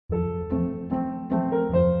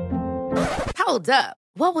Hold up.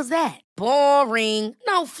 What was that? Boring.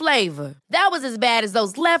 No flavor. That was as bad as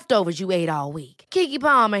those leftovers you ate all week. Keke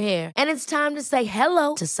Palmer here, and it's time to say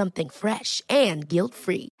hello to something fresh and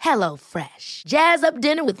guilt-free. Hello Fresh. Jazz up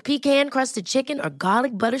dinner with pecan-crusted chicken or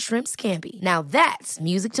garlic butter shrimp scampi. Now that's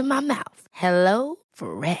music to my mouth. Hello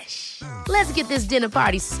Fresh. Let's get this dinner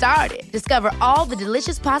party started. Discover all the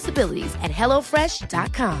delicious possibilities at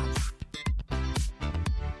hellofresh.com.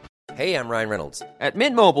 Hey, I'm Ryan Reynolds. At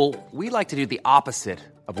Mint Mobile, we like to do the opposite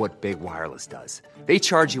of what Big Wireless does. They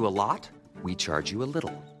charge you a lot, we charge you a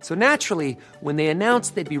little. So naturally, when they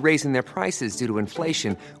announced they'd be raising their prices due to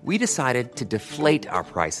inflation, we decided to deflate our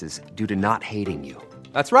prices due to not hating you.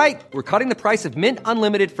 That's right. We're cutting the price of Mint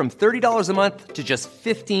Unlimited from $30 a month to just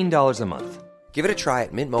 $15 a month. Give it a try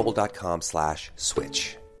at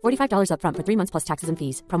mintmobile.com/switch. $45 up front for 3 months plus taxes and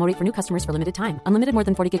fees. Promo rate for new customers for limited time. Unlimited more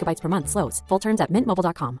than 40 gigabytes per month. Slows full terms at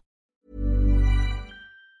mintmobile.com.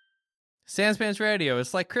 Sanspants Radio.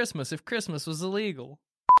 It's like Christmas if Christmas was illegal.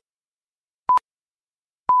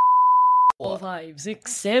 4, 5,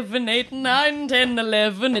 6, 7, 8, 9, 10,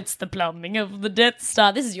 11. It's the plumbing of the Death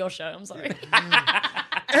Star. This is your show. I'm sorry.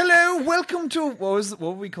 Hello, welcome to what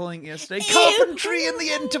were we calling it yesterday? Carpentry in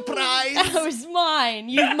the Enterprise. That was mine,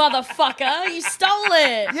 you motherfucker. You stole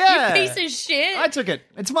it. Yeah. You piece of shit. I took it.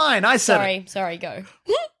 It's mine. I said it. Sorry, go.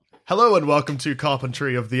 Hello and welcome to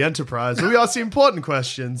Carpentry of the Enterprise, where we ask the important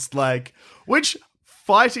questions like, which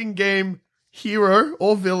fighting game hero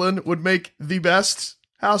or villain would make the best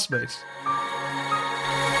housemate?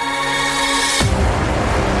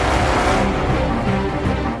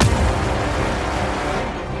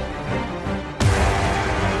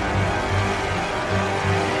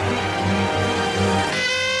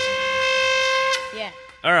 Yeah.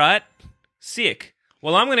 All right. Sick.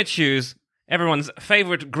 Well, I'm going to choose everyone's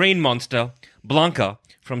favorite green monster, Blanca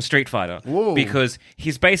from Street Fighter. Whoa. Because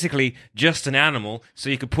he's basically just an animal, so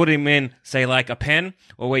you could put him in, say, like a pen,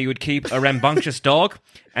 or where you would keep a rambunctious dog,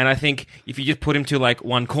 and I think if you just put him to, like,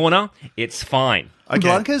 one corner, it's fine. Okay.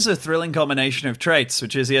 Blanca's a thrilling combination of traits,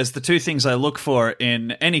 which is he has the two things I look for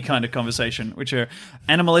in any kind of conversation, which are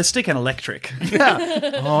animalistic and electric.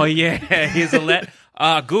 Oh, yeah. Here's a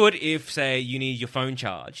good if, say, you need your phone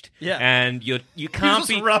charged. Yeah. And you can't just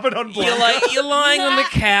be... rub it on Blanca. You're lying on the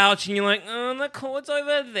couch and you're like, oh, the cord's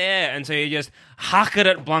over there. And so you just huck it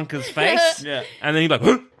at Blanca's face. Yeah. And then you're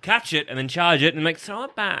like, catch it and then charge it and like, throw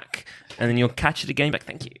it back. And then you'll catch it again, like,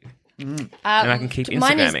 thank you. And I can keep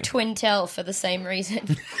Mine is Instagramming. Twintel for the same reason.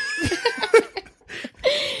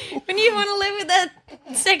 When you want to live with that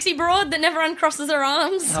sexy broad that never uncrosses her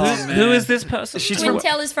arms. Who is this person?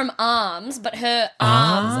 Twintel is from Arms, but her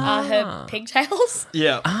arms are her pigtails.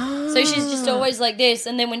 Yeah. So she's just always like this,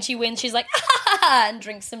 and then when she wins, she's like, and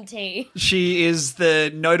drinks some tea. She is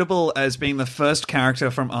notable as being the first character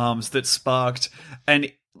from ARMS that sparked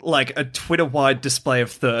a Twitter-wide display of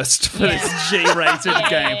thirst for this G-rated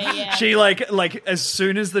game. Yeah. She like as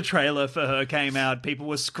soon as the trailer for her came out, people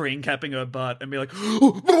were screen capping her butt and be like,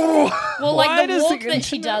 Well, Why like the does walk the that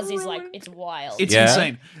she does is like, it's wild. it's Yeah.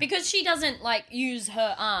 insane. Because she doesn't like use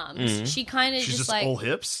her arms. She kind of She's just like all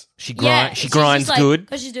hips? She she's grinds just, good.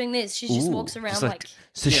 because she's doing this. She just walks around Just like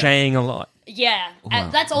sashaying a lot.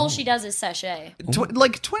 and that's all she does is sachet.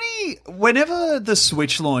 Whenever the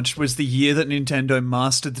Switch launched was the year that Nintendo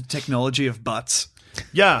mastered the technology of butts.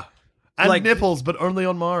 Yeah. And Like- nipples, but only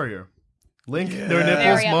on Mario. Link, no nipples.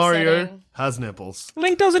 Very Mario upsetting. has nipples.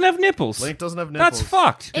 Link doesn't have nipples. Link doesn't have nipples. That's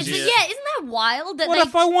fucked. Isn't that wild? That What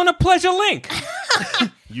if I want to pleasure Link?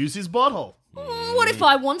 Use his butthole. What if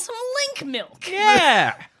I want some Link milk?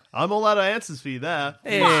 Yeah. I'm all out of answers for you there.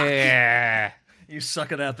 Yeah. You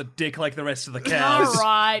suck it out the dick like the rest of the All cows.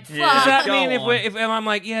 right, Does that Go mean on. if I'm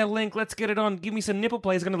like, yeah, Link, let's get it on, give me some nipple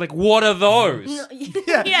play, he's going to be like, what are those? Yeah,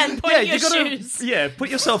 and put in your you gotta, shoes. Yeah, put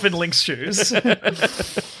yourself in Link's shoes.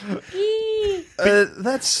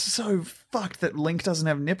 That's so fucked that Link doesn't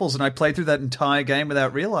have nipples, and I played through that entire game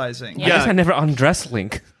without realizing. I guess I never undress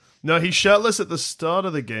Link. No, he's shirtless at the start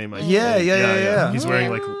of the game. I Yeah, think. yeah. He's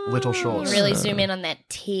wearing like little shorts. You really zoom in on that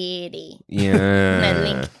titty. Yeah. That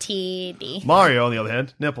Link titty. Mario, on the other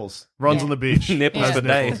hand, nipples. Runs on the beach. Nipples Has for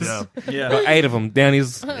nipples, days. Yeah. Yeah. Got 8 of them down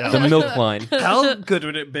the milk line. How good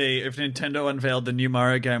would it be if Nintendo unveiled the new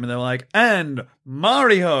Mario game and they're like, and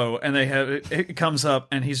Mario, and it comes up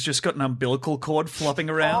and he's just got an umbilical cord flopping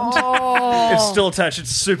around. It's still attached. It's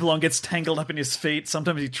super long. Gets tangled up in his feet.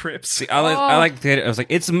 Sometimes he trips. I like I was like,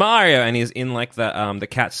 it's Mario, and he's in like the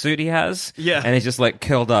cat suit he has. Yeah. And he's just like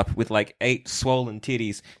curled up with like 8 swollen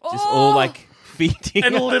titties, just all like feeding.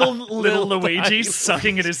 And little Luigi tiny-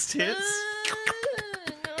 sucking at his tits.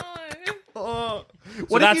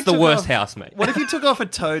 So that's the worst housemate. What if you took off a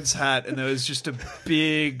Toad's hat and there was just a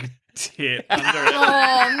big tit under it?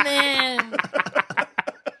 Oh man.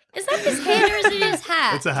 Is that his head or is it his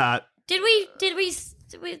hat? It's a hat. Did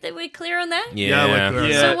we clear on that? Yeah, we're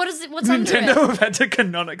clear. Yeah. So what is it? What's under Nintendo it? have had to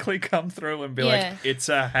canonically come through and be Yeah. like, it's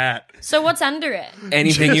a hat. So what's under it?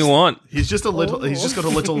 Anything you want. He's just a little. He's just got a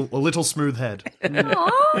little smooth head.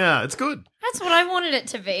 Aw, Yeah, it's good. that's what I wanted it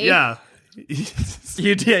to be. Yeah.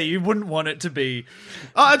 You wouldn't want it to be.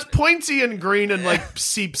 It's pointy and green and like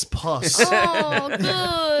seeps pus. Oh,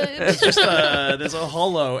 good. Just there's a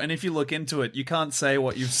hollow, and if you look into it, you can't say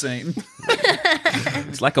what you've seen.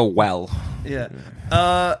 It's like a well. Yeah.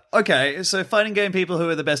 Okay, so fighting game people who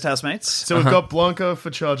are the best housemates. So we've got Blanca for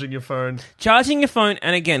charging your phone. Charging your phone,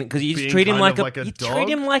 and again, because you Being treat him kind like of a, like a you dog? treat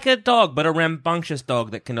him like a dog, but a rambunctious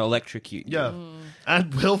dog that can electrocute you. Yeah.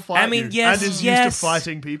 And will fight I mean, you. yes, and is yes. used to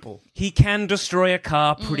fighting people. He can destroy a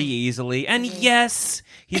car pretty easily, and yes,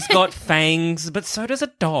 he's got fangs, but so does a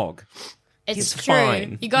dog. It's He's true.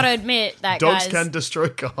 fine. You got to admit that, Dogs guys. can destroy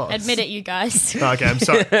cars. Admit it, you guys. Okay, I'm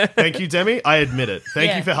sorry. Thank you, Demi. I admit it. Thank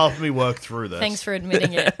Yeah. you for helping me work through this. Thanks for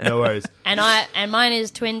admitting it. No worries. And mine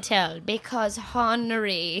is Twintel because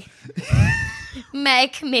Henry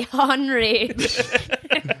make me Henry.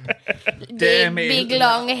 Demi. Big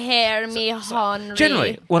long hair, me Henry.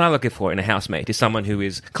 Generally, what I'm looking for in a housemate is someone who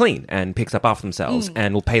is clean and picks up after themselves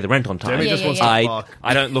and will pay the rent on time. Demi Yeah, just yeah, wants yeah. to fuck.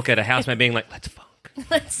 I don't look at a housemate being like, let's fuck. In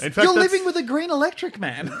fact, You're that's- living with a green electric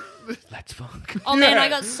man. Let's fuck. Oh man, I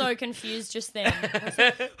got so confused just then. Who's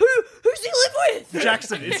he live with?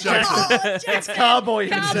 Jackson. It's Jackson. It's Carboy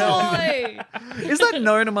himself. Cowboy. Is that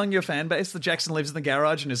known among your fan base that Jackson lives in the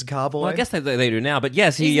garage and is a carboy? Well, I guess they do now, but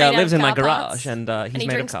yes, he He's made out lives of in my car garage parts. and he's he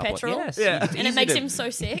made drinks of carport. petrol? Yes, Yeah. it's And it easy makes to- him so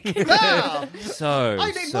sick. so.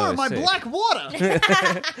 I need so more of my sick. black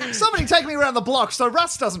water. Somebody take me around the block so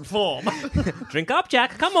rust doesn't form. Drink up,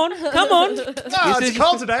 Jack. Come on, come on. Oh, it's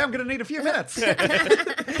cold today. I'm going to need a few minutes.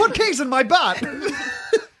 Put keys in my butt.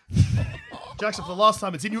 Jackson, for the last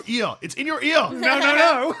time, it's in your ear. It's in your ear.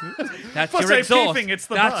 No. That's For your exhaust. safekeeping, it's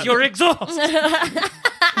the That's bud. your exhaust.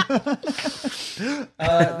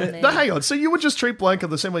 No, hang on. So you would just treat Blanca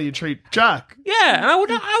the same way you treat Jack? Yeah, and I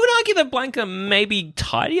would argue that Blanca may be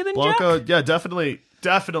tidier than Blanca, Jack. yeah,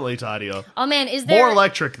 definitely tidier. Oh man, is More there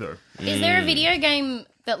electric, though. is there a video game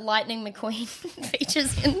that Lightning McQueen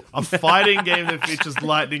features in? A fighting game that features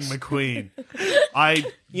Lightning McQueen.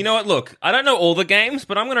 You know what? Look, I don't know all the games,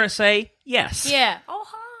 but I'm going to say yes. Yeah. Oh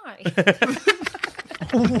hi.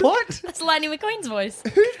 What? That's Lightning McQueen's voice.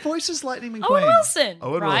 Who voices Lightning McQueen? Owen Wilson.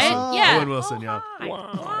 Owen right? Wilson. Yeah. Owen Wilson, yeah.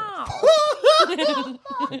 Wow.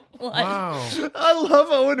 Wow. I love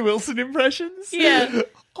Owen Wilson impressions. Yeah.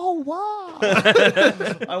 Oh, wow.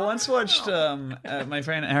 I once watched my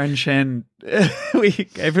friend Aaron Chen. We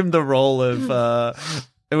gave him the role of...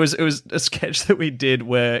 It was a sketch that we did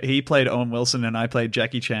where he played Owen Wilson and I played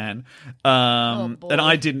Jackie Chan. boy. And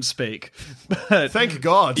I didn't speak. But Thank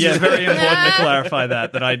God. yeah, very important to clarify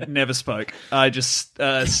that I never spoke. I just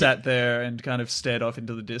sat there and kind of stared off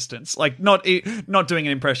into the distance, like not doing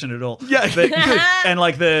an impression at all. Yeah. But, and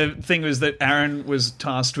like the thing was that Aaron was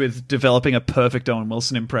tasked with developing a perfect Owen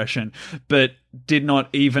Wilson impression, but did not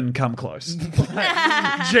even come close.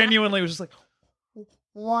 Like, genuinely was just like,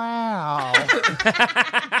 wow.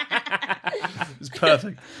 It's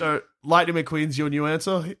perfect. So, Lightning McQueen's your new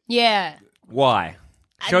answer? Yeah. Why?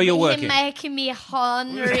 Show you're working. Him making me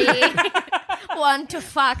hungry. Want to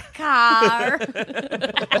fuck car.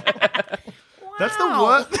 That's the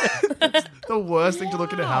worst. The worst thing to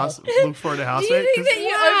look in a house. Look for in a Do housemate. you think 'cause- that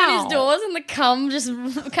you open his doors and the cum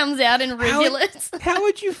just comes out in rivulets? How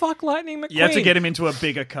would you fuck Lightning McQueen? You have to get him into a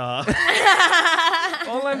bigger car.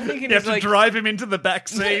 All I'm thinking You have is to like, drive him into the back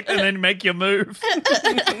seat and then make your move.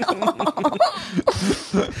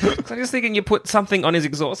 I'm just thinking you put something on his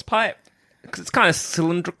exhaust pipe because it's kind of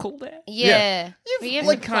cylindrical there. Yeah. You have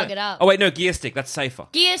to plug it up. Oh wait, no, gear stick. That's safer.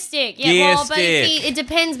 Gear stick. Yeah, Gear well, but stick. it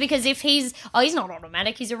depends because if he's not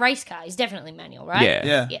automatic, he's a race car. He's definitely manual, right?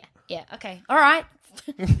 Yeah. Yeah. Okay. All right.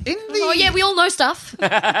 In the Oh yeah, we all know stuff.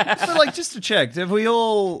 But like, just to check, have we're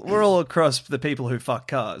all across the people who fuck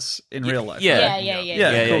cars in real life? Yeah.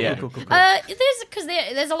 Yeah. Cool.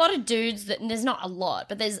 There's a lot of dudes that there's not a lot,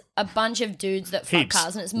 but there's a bunch of dudes that fuck Heaps.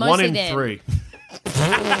 cars, and it's mostly 1 in them. 3.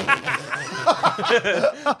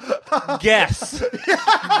 Guess.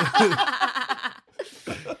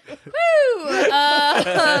 Woo!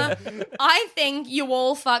 I think you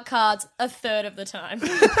all fuck cards a third of the time.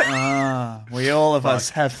 We all of us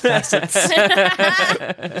have facets.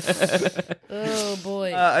 Oh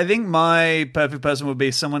boy. I think my perfect person would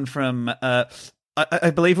be someone from I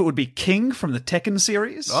believe it would be King from the Tekken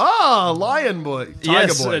series. Ah, Lion Boy. Tiger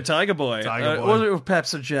Yes, Boy. Tiger Boy. Tiger Boy. Or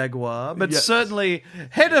perhaps a jaguar, but Yes. certainly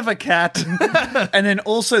head of a cat. And then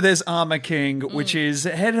also there's Armor King, which is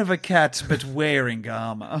head of a cat but wearing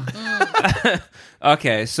armor.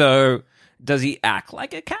 Okay, so does he act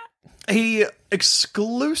like a cat? He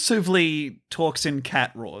exclusively talks in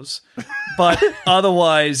cat roars, but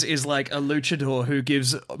otherwise is like a luchador who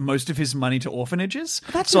gives most of his money to orphanages.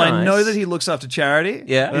 That's so I nice. know that he looks after charity.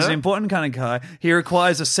 Yeah. He's an Yeah. important kind of guy. He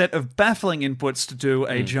requires a set of baffling inputs to do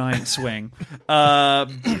a giant swing.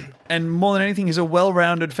 And more than anything, he's a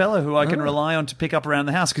well-rounded fellow who I can rely on to pick up around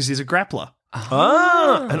the house because he's a grappler.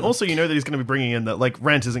 And also, you know that he's going to be bringing in that, like,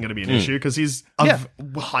 rent isn't going to be an issue because he's a Yeah.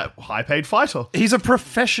 high-paid fighter. He's a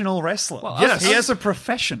professional wrestler. Yes. He has a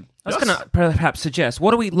profession. I was going to perhaps suggest,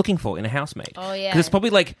 what are we looking for in a housemate? Oh, yeah. Because it's probably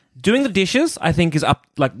like doing the dishes, I think, is up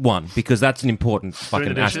like 1, because that's an important fucking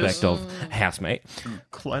the dishes? aspect of a housemate.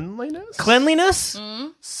 Cleanliness? Cleanliness?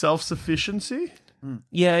 Self-sufficiency?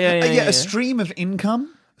 Yeah. A stream of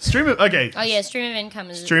income. Stream of... Okay. Oh yeah, stream of income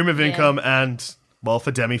is Stream of yeah. income and, well, for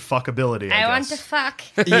Demi, fuckability, I I want guess. to fuck.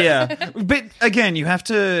 Yeah, but again, you have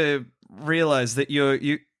to realize that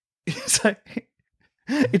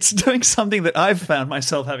it's doing something that I've found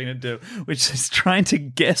myself having to do, which is trying to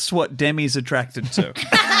guess what Demi's attracted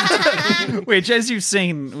to. Which, as you've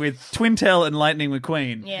seen with Twintel and Lightning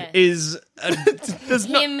McQueen, Yeah. is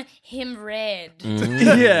him red.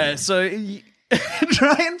 yeah. So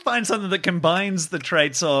try and find something that combines the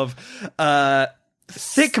traits of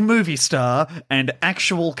thick movie star and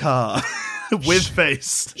actual car. With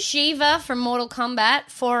face. Shiva from Mortal Kombat,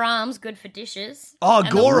 4 arms, good for dishes. Oh, And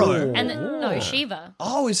the- Goro. No, Shiva.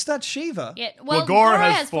 Oh, is that Shiva? Yeah, Well, well, Goro Goro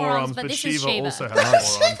has 4 arms, but but this is Shiva Shiva. also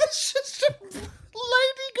has 4 arms. It's just a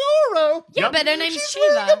Lady Goro. Yeah, Yep. but her name's She's Shiva.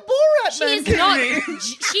 wearing a Borat She is mankini. not.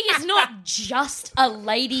 She is not just a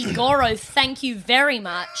Lady Goro. Thank you very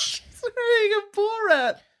much. Wearing a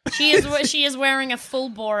Borat. She is wearing a full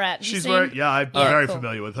Borat. Have you She's seen? wearing... Yeah, I'm Yeah, very cool.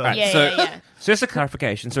 familiar with her. Right, Yeah, so, yeah. so just a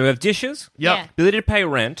clarification. So we have dishes, Yep. Yeah. ability to pay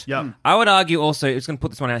rent. Yep. I would argue also, it's going to put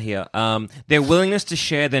this one out here, their willingness to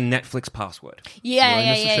share their Netflix password. Yeah,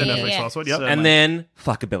 Willingness to share yeah. Netflix password, yep. And then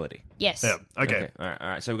fuckability. Yes. Yeah, okay. All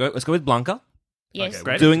right. So let's go with Blanca. Yes. Okay,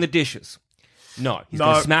 great. Doing the dishes. No, he's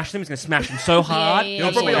going No. to smash them. He's going to smash them so hard, yeah,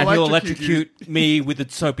 He'll probably and he'll electrocute electrocute me with the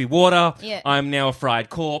soapy water. Yeah. I'm now a fried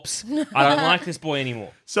corpse. I don't like this boy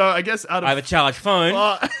anymore. So I guess out I have a of charged phone,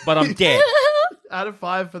 but I'm dead. out of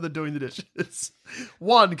 5 for the doing the dishes,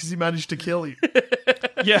 1 because he managed to kill you.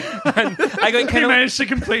 Yeah. I go, He can managed to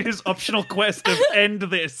complete his optional quest of end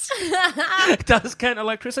this. can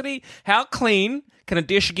electricity? How clean can a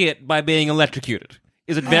dish get by being electrocuted?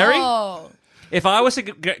 Is it very? Oh. If I was to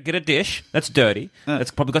get a dish that's dirty, that's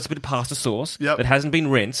probably got a bit of pasta sauce, Yep. that hasn't been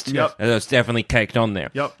rinsed, Yep. that's definitely caked on there.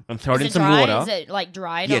 Yep. I'm throwing Is in it some dry? water. Is it like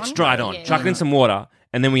dried Yeah, on? it's dried on. Yeah, Chuck it in some water,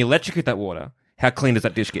 and then we electrocute that water. How clean does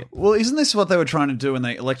that dish get? Well, isn't this what they were trying to do when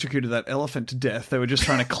they electrocuted that elephant to death? They were just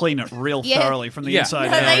trying to clean it real Yeah. thoroughly from the Yeah. inside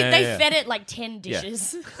No, out. they fed it like 10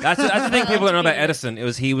 dishes. That's the thing people don't know about Edison.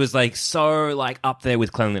 He was like so like up there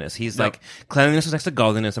with cleanliness. He's like cleanliness was next to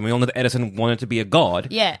godliness, and we all know that Edison wanted to be a god.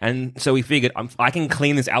 Yeah. and so we figured I can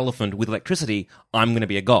clean this elephant with electricity. I'm going to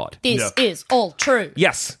be a god. This is all true.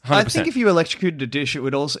 Yes, 100%. I think if you electrocuted a dish, it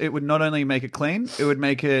would not only make it clean, it would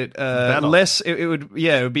make it Better. less. It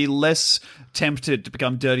would be less tempted to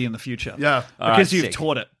become dirty in the future. Yeah. because Alright, you've sick.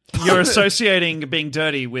 taught it. You're associating being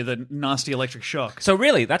dirty with a nasty electric shock. So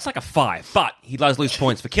really, that's like a 5, but he does lose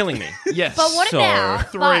points for killing me. Yes, But what So,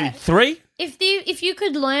 about 3. but 3? if you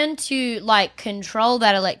could learn to like control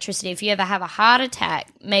that electricity, if you ever have a heart attack,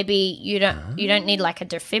 maybe you don't need like a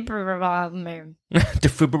defibrillator.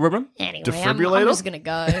 Defibrillator? Anyway, Defibrillator? I'm just gonna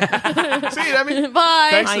go. See you, Demi. Bye.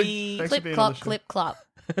 Thanks for, Bye. thanks for Clip being on clop, the show. clip clop.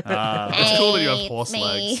 It's cool that you have Hey, horse it's me.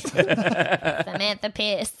 legs. Samantha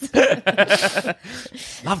Pierce.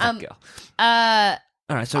 Love that girl.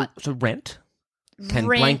 All right, so rent. Can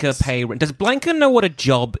Rent. Blanca pay rent? Does Blanca know what a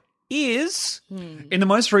job is? In the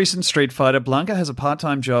most recent Street Fighter, Blanca has a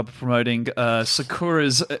part-time job promoting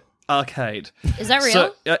Sakura's arcade. Is that real?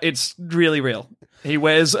 So it's really real. He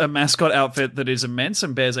wears a mascot outfit that is immense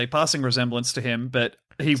and bears a passing resemblance to him, but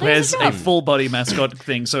he wears a full-body mascot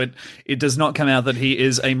thing, so it does not come out that he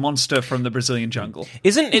is a monster from the Brazilian jungle.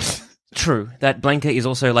 Isn't it true that Blanca is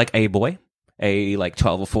also like a boy? A like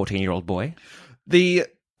 12 or 14-year-old boy?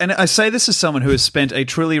 And I say this as someone who has spent a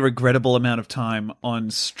truly regrettable amount of time on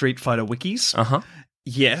Street Fighter wikis. Uh-huh.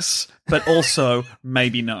 Yes, but also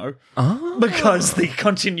maybe no. Oh. Because the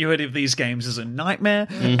continuity of these games is a nightmare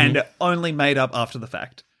and only made up after the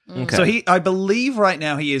fact. Okay. So I believe right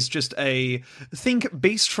now he is just think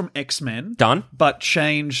Beast from X-Men. Done. But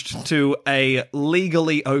changed to a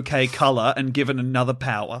legally okay color and given another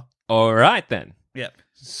power. All right, then. Yep.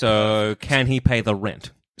 So can he pay the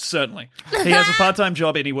rent? Certainly. He has a part-time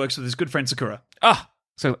job and he works with his good friend Sakura.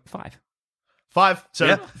 So 5. 5. So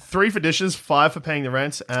Yeah. 3 for dishes, 5 for paying the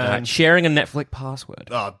rent, and Sharing a Netflix password.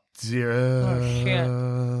 0.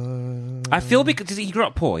 I feel because he grew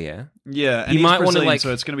up poor, yeah? Yeah, and You he's might wanna, Brazilian, like-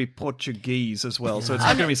 so it's going to be Portuguese as well, so it's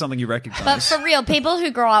not going to be something you But recognize. for real, people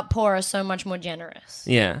who grow up poor are so much more generous.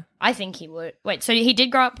 Yeah. I think he would. Wait, so he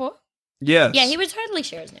did grow up poor? Yes. Yeah, he would totally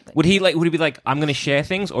share his Netflix. Would he be like, I'm going to share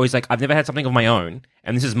things? Or he's like, I've never had something of my own,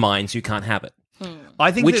 and this is mine, so you can't have it.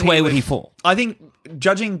 I think Which that way would he fall? I think,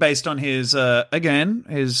 judging based on his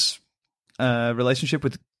relationship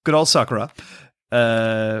with good old Sakura,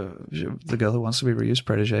 the girl who wants to be Ryu's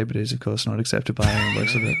protege, but is of course not accepted by anyone who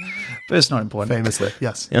works with it. But it's not important. famously,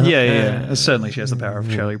 yes. Yeah. Certainly, she has the power of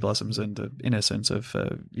cherry blossoms and the innocence of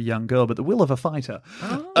a young girl, but the will of a fighter.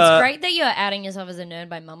 It's great that you're outing yourself as a nerd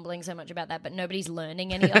by mumbling so much about that, but nobody's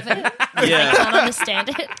learning any of it. Yeah. I can't understand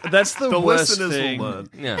it. That's the, The worst listeners thing. will learn.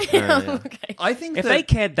 Yeah. Okay. I think If that they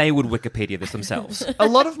cared, they would Wikipedia this themselves. a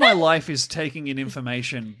lot of my life is taking in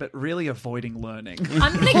information, but really avoiding learning.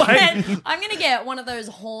 I'm gonna get one of those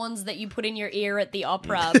horns that you put in your ear at the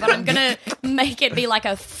opera, but I'm gonna make it be like a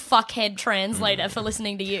fuckhead translator for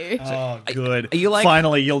listening to you. Oh, good. Are you like-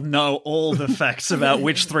 Finally, you'll know all the facts about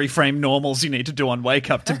which 3-frame normals you need to do on Wake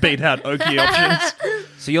Up to beat out Oki options.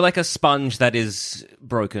 So you're like a sponge that is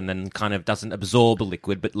broken and kind of doesn't absorb a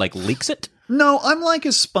liquid, but like leaks it? No, I'm like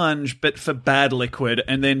a sponge, but for bad liquid,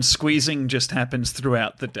 and then squeezing just happens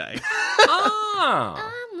throughout the day.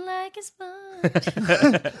 Ah. I'm like a sponge.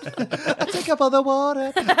 Take up all the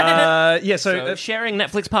water. So Sharing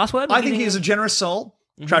Netflix password? I think he is a generous soul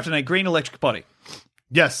trapped in a green electric body.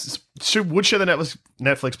 Yes, would share the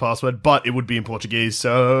Netflix password, but it would be in Portuguese.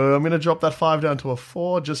 So I'm going to drop that 5 down to a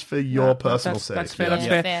 4 just for your personal sake. That's fair. Yeah, That's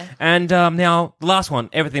fair. fair. And now the last one.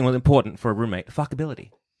 Everything was important for a roommate. Fuckability.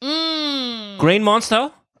 Green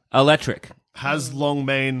monster, electric. Has long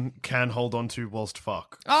mane, can hold on to whilst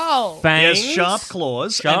fuck. Oh, He Fangs. has sharp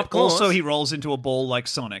claws, Sharp and claws. also he rolls into a ball like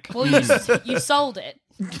Sonic. well, you sold it.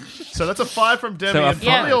 So that's a 5 from Demi So a and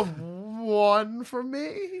probably five. a 1 from me.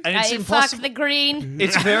 And it's Hey, fuck impossible. the green.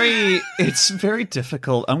 It's very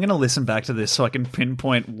difficult. I'm going to listen back to this so I can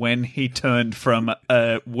pinpoint when he turned from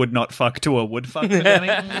a would not fuck to a would fuck for Demi,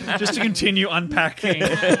 just to continue unpacking.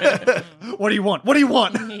 What do you want? What do you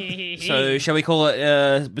want? So shall we call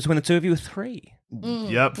it between the two of you 3?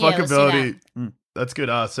 Yep, Yeah, let's do fuckability. That's good.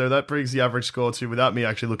 So that brings the average score to, without me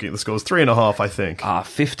actually looking at the scores, 3.5, I think.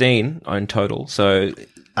 15 in total. So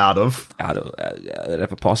Out of. out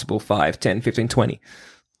of a possible 5, 10, 15, 20.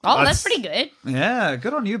 Oh, that's pretty good. Yeah,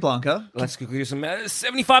 good on you, Blanca. Let's do some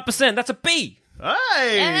 75%. That's a B.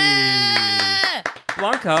 Hey! Ah!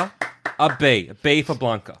 Blanca, a B. A B for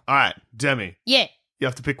Blanca. All right, Demi. Yeah, You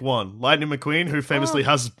have to pick one. Lightning McQueen, who famously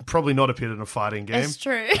has probably not appeared in a fighting game. that's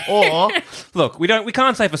true. Or, Look, we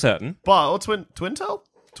can't say for certain. or Twintel?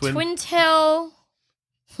 Twintel.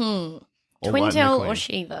 Or Twintel Lightning or McQueen.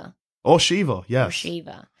 Shiva. Or Shiva, yes. Or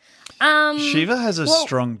Shiva. Shiva has a well-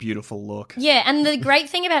 strong, beautiful look. Yeah, and the great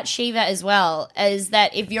thing about Shiva as well is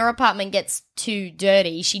that if your apartment gets too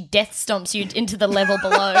dirty, she death stomps you into the level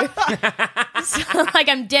below. So, like,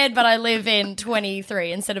 I'm dead, but I live in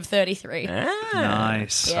 23 instead of 33.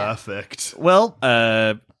 Nice. Yeah. Perfect. Well,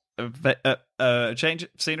 change of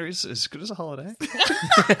scenery is as good as a holiday.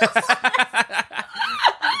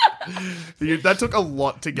 That took a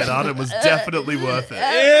lot to get out and was definitely worth it.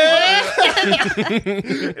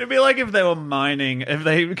 It'd be like if they were mining, if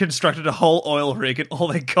they constructed a whole oil rig and all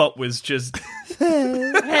they got was just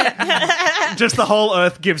the whole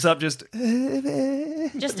earth gives up. Just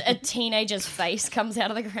Just a teenager's face comes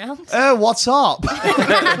out of the ground. what's up?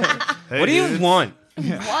 What do you want?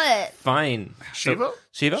 What? Fine. Shiva?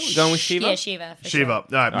 Shiva? We're going with Shiva? Yeah, Shiva. For Shiva.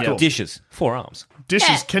 Sure. All right, cool. Dishes. 4 arms. Dishes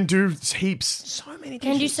Yeah. can do heaps. So many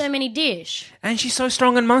Can do so many dish. And she's so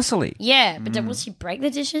strong and muscly. Yeah, but will she break the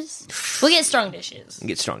dishes? We'll get strong dishes.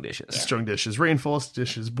 Get strong dishes. Strong dishes, reinforced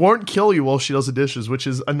dishes. Won't kill you while she does the dishes, which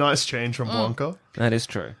is a nice change from Blanca. That is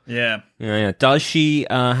true. Yeah. Yeah. Does she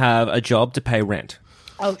have a job to pay rent?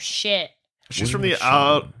 Oh, shit. She's from the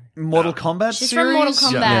Mortal Kombat She's series? from Mortal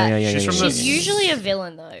Kombat. Yeah. She's from She's the usually a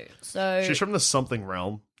villain, though. So she's from the something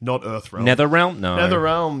realm, not Earth realm. Nether realm? No. Nether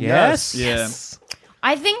realm. Yes. Yes. Yeah.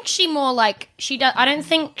 I think she more like she does. I don't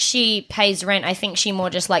think she pays rent. I think she more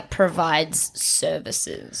just like provides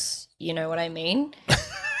services. You know what I mean?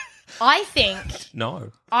 I think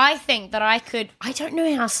No. that I could. I don't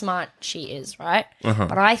know how smart she is, right?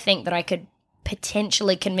 But I think that I could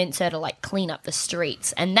potentially convince her to like clean up the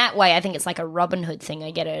streets, and that way, I think it's like a Robin Hood thing.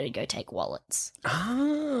 I get her to go take wallets.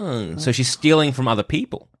 Oh, so she's stealing from other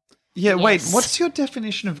people. Yeah, wait, Yes. what's your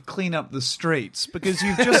definition of clean up the streets? Because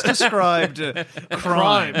you've just described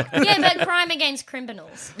crime. Yeah, but crime against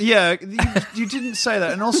criminals. Yeah, you didn't say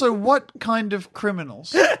that. And also, what kind of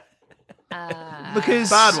criminals? Because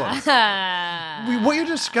Bad ones. what you're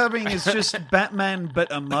describing is just Batman, but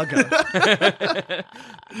a mugger.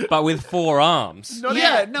 But with 4 arms.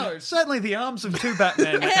 Yeah, no, certainly the arms of 2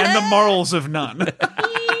 Batmen and the morals of none.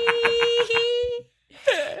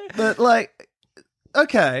 But, like,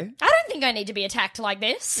 okay. I don't think I need to be attacked like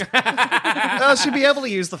this. She'd be able to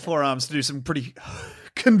use the 4 arms to do some pretty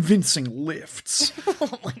convincing lifts.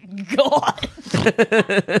 Oh my god.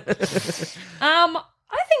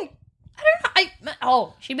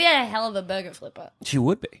 She'd be a hell of a burger flipper. She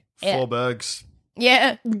would be. Yeah. 4 bergs.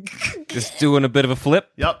 Yeah. Just doing a bit of a flip.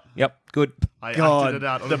 Yep. Yep, good. I God, acted it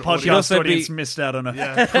out. on the an audio podcast also audience be- missed out on a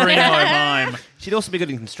Yeah. primo mime. She'd also be good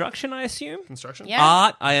in construction, I assume. construction. Yeah.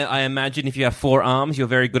 Art, I imagine if you have 4 arms, you're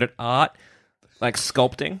very good at art. Like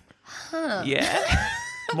sculpting. Yeah.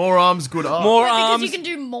 More arms, good art. More Because arms. you can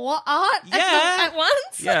do more art Yeah. at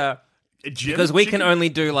once? Yeah. Jim, Because we she can only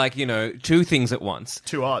do 2 things at once.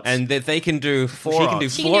 2 arts. And that they can do she can do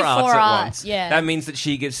arts. She can 4 do arts 4 at arts, once. yeah. That means that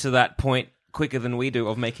she gets to that point quicker than we do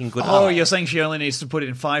of making good Oh, art. you're saying she only needs to put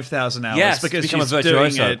in 5,000 hours Yes, because become a she's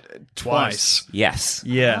doing virtuoso. it twice. Yes.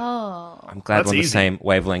 Yeah. I'm glad That's we're on the easy. same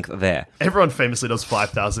wavelength there. Everyone famously does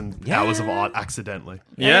 5,000 hours of art accidentally.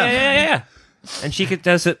 Yeah. And she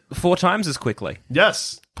does it 4 times as quickly.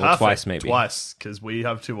 Yes. Or Perfect. twice, maybe. Twice, because we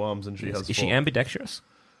have 2 arms and she has 4. Is she ambidextrous?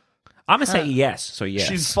 I'm going to say yes, so yes.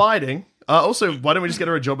 She's fighting. Also, why don't we just get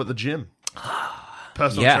her a job at the gym?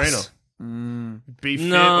 Personal Yes. trainer. Be fit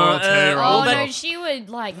No, or I'll tear your Oh arms no, off. she would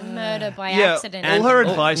like murder by Yeah, accident. all her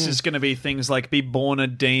advice is going to be things like be born a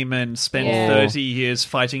demon, spend Yeah. 30 years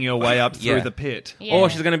fighting your way up through Yeah. the pit. Yeah. Or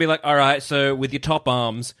she's going to be like, all right, so with your top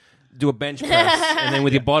arms, do a bench press, and then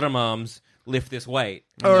with your bottom arms, lift this weight.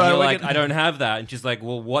 All right, You're we're like, gonna- I don't have that. And she's like,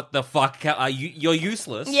 well, what the fuck? Are you, you're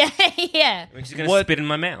useless. Yeah, yeah. And she's going to What- spit in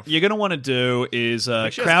my mouth. You're going to want to do is she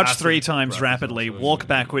has crouch acid 3 times breath rapidly, as well, walk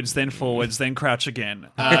backwards, then forwards, then crouch again,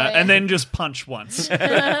 yeah. and then just punch once.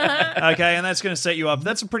 Okay, and that's going to set you up.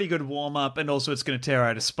 That's a pretty good warm up, and also it's going to tear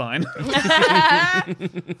out a spine.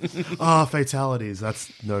 Fatalities.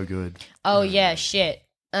 That's no good. Oh yeah, shit.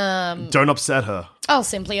 Don't upset her. I'll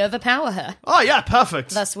simply overpower her, Oh, yeah,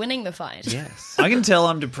 perfect. thus winning the fight. Yes. I can tell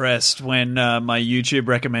I'm depressed when my YouTube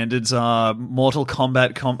recommendeds are Mortal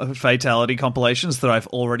Kombat fatality compilations that I've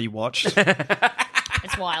already watched.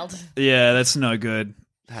 It's wild. Yeah, that's no good.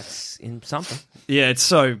 That's in something. Yeah, it's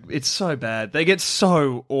so bad. They get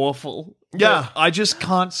so awful. Yeah. that I just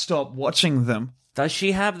can't stop watching them. Does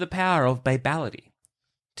she have the power of babality?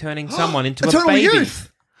 Turning someone into Eternal a baby.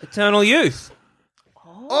 youth. Eternal youth.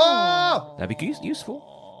 Oh! That'd be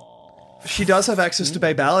useful. She does have access to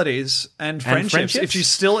babalities and friendships, friendships? if she's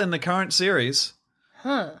still in the current series.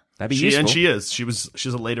 That'd be She, useful. and she is.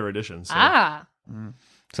 She's a later edition. So. Ah.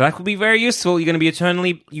 So that could be very useful. You're going to be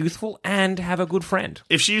eternally youthful and have a good friend.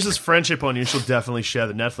 If she uses friendship on you, she'll definitely share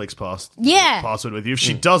the Netflix Yeah. password with you. If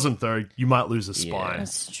she doesn't, though, you might lose a spine.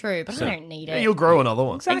 That's true, but I don't need Yeah, it. you'll grow another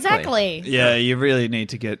one. Exactly. Yeah, you really need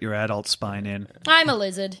to get your adult spine in. I'm a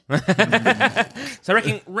lizard. So I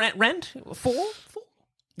reckon Rand 4?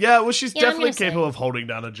 Yeah, well, she's Yeah, I'm definitely gonna say. capable of holding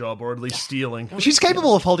down a job or at least stealing. She's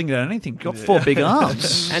capable of holding down anything. Got 4 big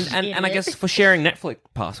arms. And I guess for sharing Netflix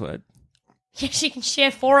password. Yeah, she can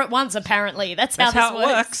share 4 at once, apparently. That's That's how how this it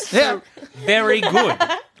works. works. Yeah. Very good.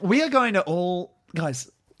 We are going to all...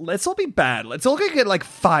 Guys, let's all be bad. Let's all go get like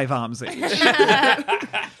 5 arms each.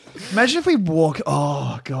 Imagine if we walk...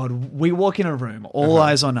 Oh, God. We walk in a room, all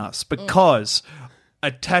eyes on us, because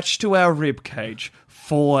attached to our rib cage,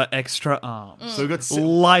 4 extra arms. So we've got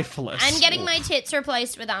Lifeless. I'm getting my tits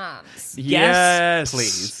replaced with arms. Yes.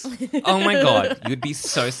 Please. Oh my god. You'd be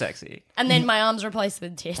so sexy. And then my arms replaced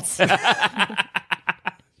with tits.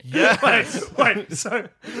 Wait, so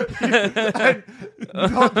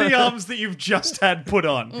not the arms that you've just had put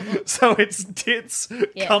on. So it's tits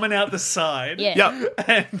Yeah. coming out the side. Yeah. Yep.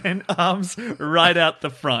 And then arms right out the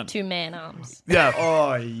front. 2 man arms. Yeah.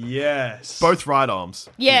 Oh, yes. Both right arms.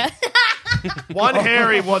 Yeah. One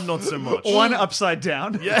hairy, one not so much. One upside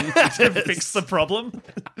down to fix the problem.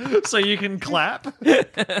 So you can clap.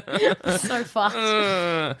 So fucked.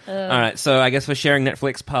 All right, so I guess for sharing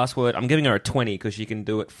Netflix password, I'm giving her a 20 because she can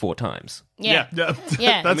do it 4 times. Yeah. Yeah.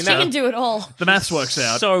 Yeah. That's She can do it all. The maths works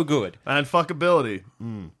out. So good. And fuckability.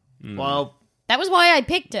 Well, That was why I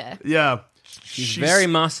picked her. yeah. She's very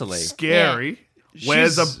muscly. Scary.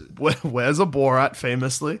 Wears a Borat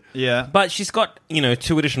famously. Yeah. But she's got,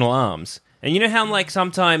 2 additional arms. And you know how, like,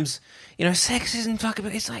 sometimes, sex isn't fucking...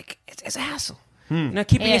 It's like, it's a hassle.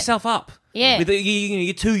 Keeping Yeah. yourself up. Yeah. With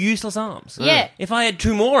your 2 useless arms. Yeah. If I had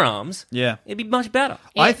 2 more arms, Yeah. it'd be much better.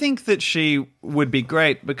 I think that she would be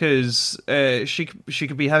great because she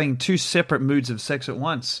could be having 2 separate moods of sex at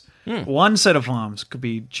once. One set of arms could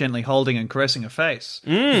be gently holding and caressing her face,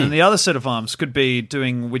 and the other set of arms could be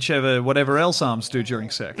doing whatever else arms do during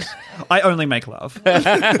sex. I only make love.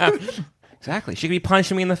 Exactly. She could be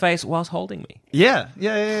punching me in the face whilst holding me. Yeah.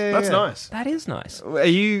 That's nice. That is nice. Are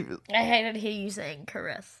you? I hated hear you saying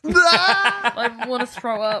caress. I want to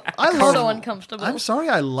throw up. I It's love- so uncomfortable. I'm sorry.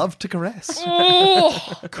 I love to caress.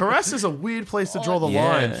 Caress is a weird place to draw the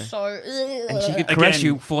line. So, And she could caress Again,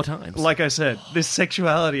 you 4 times. Like I said, this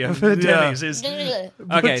sexuality of Denny's is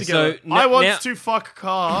okay, so... I want now- to fuck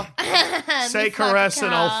car. Say fuck caress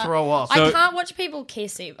and I'll car. throw up. I can't watch people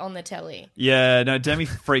kiss on the telly. Yeah. No, Demi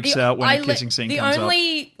freaks out when a kissing scene comes The up.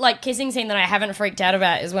 only kissing scene that I haven't freaked out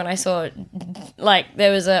about is when I saw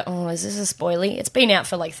there was is this a spoilie? It's been out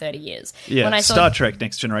for 30 years. Yeah, when I saw Star Trek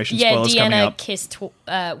Next Generation spoilers coming Deanna up. kissed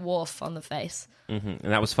Worf on the face. And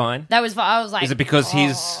that was fine? That was I was like, Is it because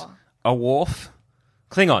he's a Worf?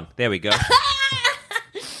 Klingon. There we go.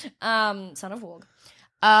 son of Warg?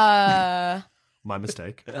 My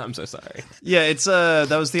mistake. I'm so sorry. Yeah, it's that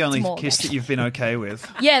was the only more kiss that you've been okay with.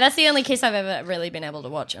 Yeah, that's the only kiss I've ever really been able to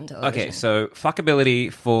watch on television. Okay, so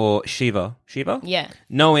fuckability for Shiva. Shiva? Yeah.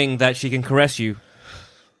 Knowing that she can caress you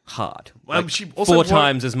hard. Well, Like, she also 4 won't-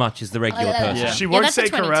 times as much as the regular person. Yeah. She won't that's a say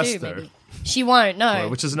 22 caress, though. maybe. She won't. No.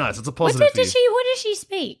 Which is nice. It's a What positive does for you. What does she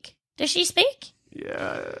speak? Does she speak?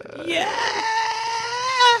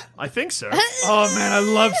 I think so. Oh man, I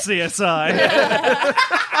love CSI.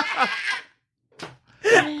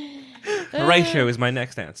 Horatio is my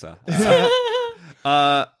next answer.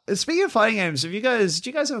 Speaking of fighting games, do you guys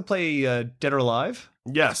ever play Dead or Alive?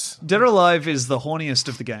 Yes. Dead or Alive is the horniest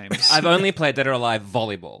of the games. I've only played Dead or Alive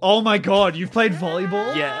volleyball. Oh my god, you've played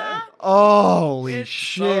volleyball? Yeah. Holy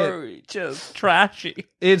shit. So just trashy.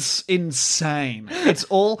 It's insane. It's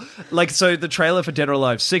all so the trailer for Dead or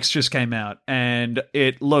Alive 6 just came out and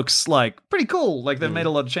it looks pretty cool. They've made a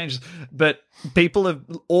lot of changes, but people have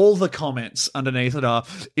all the comments underneath it are,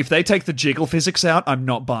 if they take the jiggle physics out, I'm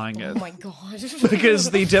not buying it. Oh my god. Because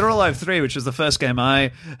the Dead or Alive 3, which was the first game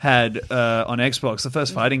I had on Xbox, the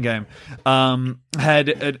first fighting game,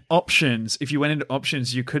 had options. If you went into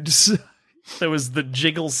options, you could... There was the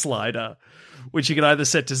jiggle slider, which you could either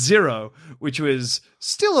set to 0, which was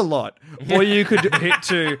still a lot, or you could hit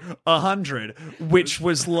to 100, which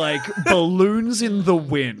was like balloons in the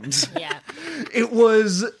wind. Yeah. It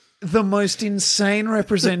was the most insane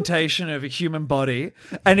representation of a human body.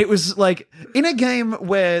 And it was in a game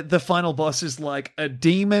where the final boss is like a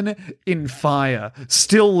demon in fire,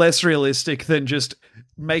 still less realistic than just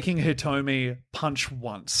making Hitomi punch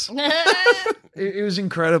once. It was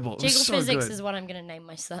incredible. It was Jiggle so physics good. is what I'm going to name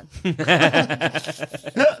my son.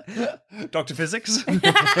 Dr. Physics?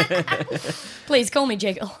 Please call me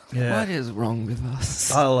Jiggle. What is wrong with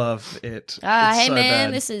us? I love it. It's Hey so man,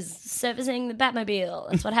 bad. this is servicing the Batmobile.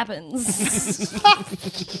 That's what happens.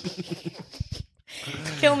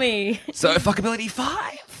 Kill me. So fuckability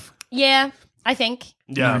 5. Yeah, I think.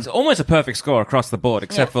 Yeah. It's almost a perfect score across the board,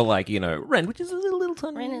 except for Ren, which is a little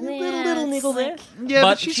tiny, Ren is- little niggle there. Yeah,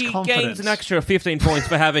 but she's she confident. gains an extra 15 points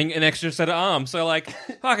for having an extra set of arms. So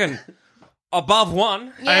fucking above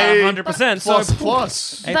 1, Yeah. 100%.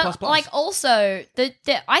 Plus. A++. But also,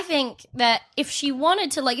 I think that if she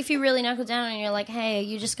wanted to, if you really knuckle down and you're like, hey,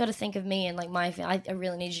 you just got to think of me and I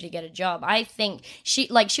really need you to get a job. I think she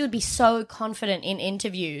would be so confident in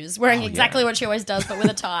interviews, wearing exactly what she always does, but with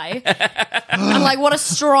a tie. And what a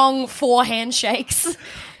strong 4 handshakes.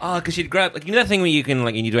 Oh, because she'd grab, that thing where you can,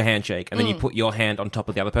 you do a handshake, and then you put your hand on top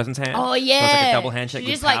of the other person's hand. Oh, So it's like yeah. a double handshake.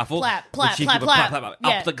 She It's just, powerful. clap, But she clap, could clap, clap, Yeah.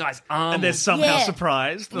 up the guy's arm. And they're somehow Yeah.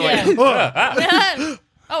 surprised. They're Yeah. like,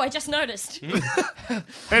 Oh, I just noticed.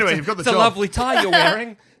 Anyway, you've got the It's a job. lovely tie you're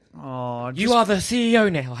wearing. oh, You are the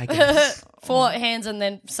CEO now, I guess. 4 hands and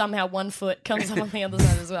then somehow 1 foot comes up on the other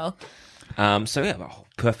side as well. So yeah,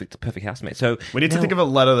 perfect housemate. So We need to think of a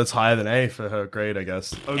letter that's higher than A for her grade, I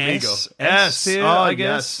guess. S. S. S tier, Oh, I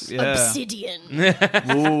guess. yes. Yeah. Obsidian.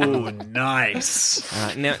 Ooh,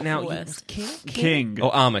 nice. now Worst. King.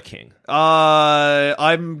 or Armor King.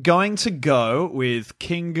 I'm going to go with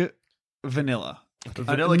King Vanilla.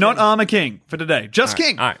 Vanilla Not King. Armor King for today. Just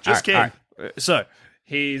King. All right, Just all right, King. So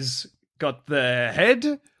he's got the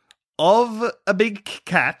head of a big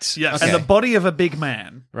cat Yes. and Okay. the body of a big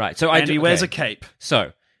man. Right. So And he wears a okay. cape.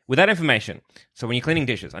 So, with that information, so when you're cleaning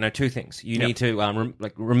dishes, I know two things. You need to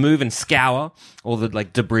remove and scour all the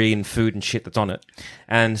like debris and food and shit that's on it.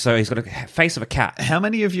 And so he's got a face of a cat. How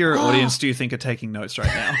many of your audience do you think are taking notes right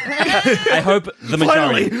now? I hope the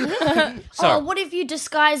majority. Oh, what if you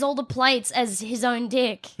disguise all the plates as his own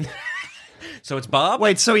dick? So it's Barb.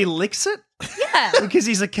 Wait, so he licks it? Yeah. Because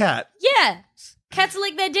he's a cat. Yeah. Cats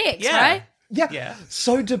lick their dicks, Yeah. right? Yeah.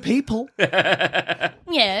 So do people.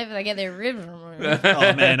 Yeah, if they get their ribs removed.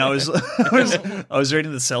 Oh man, I was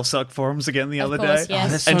reading the self-suck forums again the other course, day.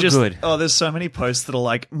 yes. that's and so just, good. Oh, there's so many posts that are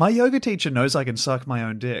like, my yoga teacher knows I can suck my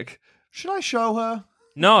own dick. Should I show her?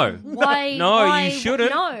 No. Why? No, why- you shouldn't.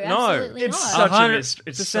 No, No. absolutely It's not. such a mystery.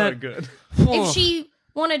 It's so 100%. good. If she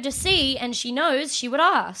wanted to see and she knows, she would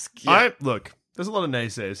ask. Look, there's a lot of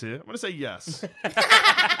naysayers here. I'm going to say yes.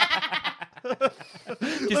 Just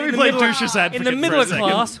Let in me the play middle- douche's advocate In the for middle a of second.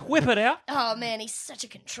 class, whip it out. Oh man, he's such a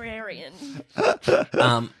contrarian.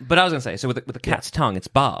 But I was going to say, so with the cat's tongue, it's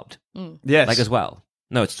barbed, Yes. like as well.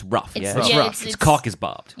 No, it's rough. It's- yeah, yeah, rough. it's- Its cock is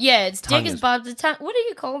barbed. Yeah, its Tongue dick is is- barbed. The tongue. What do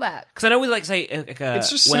you call that? Because I know we like say It's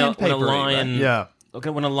just when a sandpapery, lion, right? Yeah. okay,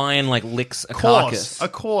 when a lion like licks a Coarse. carcass, A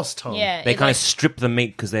coarse tongue. Yeah, they it, kind like, of strip the meat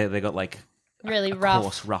because they got like really rough.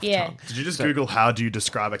 coarse, rough yeah. tongue. Did you just Google how do you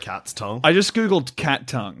describe a cat's tongue? I just googled cat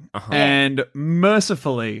tongue, and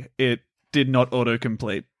mercifully, it did not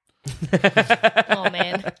autocomplete. Oh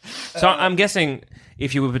man. So I'm guessing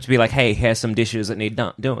if you were to be like, hey, here's some dishes that need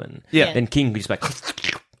doing, Yeah. then King could just like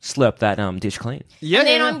slurp that dish clean. Yeah, And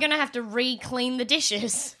then I'm gonna have to re-clean the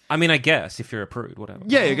dishes. I mean, I guess if you're a prude, whatever.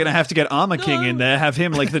 yeah, you're gonna have to get Armor King in there, have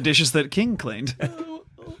him lick the dishes that King cleaned.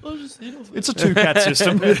 It's a 2-cat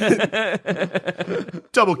system.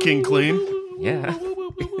 Double king clean. Yeah.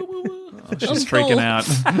 She's freaking out.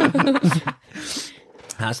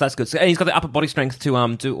 So that's good. So, and he's got the upper body strength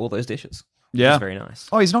to do all those dishes. Yeah. Which is very nice.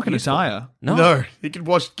 Oh, he's not going to tire. No. He can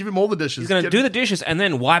wash. Give him all the dishes. He's going to Get- do the dishes and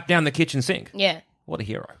then wipe down the kitchen sink. Yeah. What a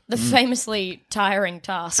hero. The famously tiring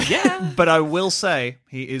task. Yeah. But I will say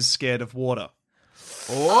he is scared of water.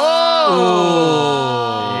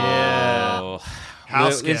 Oh. How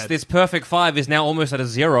Well, scared? this perfect 5 is now almost at a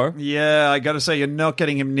 0. Yeah, I got to say, you're not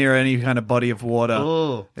getting him near any kind of body of water.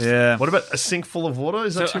 Oh. Yeah. What about a sink full of water?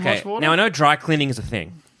 Is that too much water? Now I know dry cleaning is a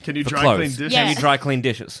thing. Can you for dry clothes. clean dishes? Can Yeah. you dry clean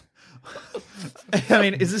dishes? I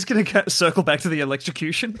mean, is this going to circle back to the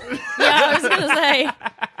electrocution? Yeah, I was gonna say.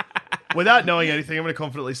 Without knowing anything, I'm going to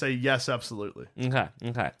confidently say yes, absolutely. Okay.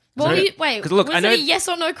 Okay. What were you, wait, 'Cause look, was I know- it a yes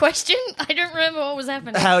or no question? I don't remember what was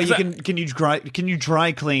happening. How you can you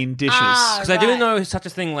dry clean dishes? Because I do Right. know such a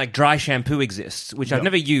thing like dry shampoo exists, which I've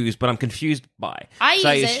never used, but I'm confused by. I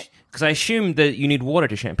use it. Because I assume that you need water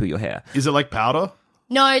to shampoo your hair. Is it like powder?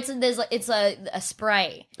 No, it's a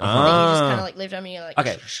spray that you just kind of like lift up and you're like.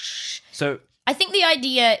 Okay. So I think the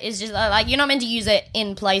idea is just like you're not meant to use it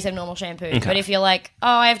in place of normal shampoo. But if you're like, oh,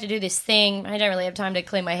 I have to do this thing, I don't really have time to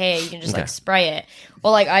clean my hair, you can just like spray it.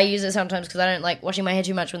 Or like I use it sometimes because I don't like washing my hair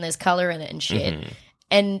too much when there's color in it and shit.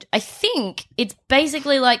 And I think it's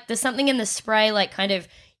basically like there's something in the spray like kind of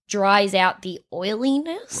dries out the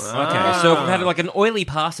oiliness. okay, so if we had like an oily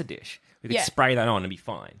pasta dish, we could Yeah. spray that on and be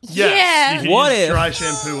fine. Yes. Yeah. You can What use if- dry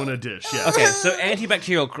shampoo on a dish? Yes. Okay, so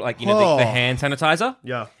antibacterial, like the hand sanitizer.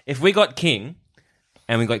 Yeah. If we got King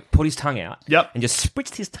and we like put his tongue out, Yep. and just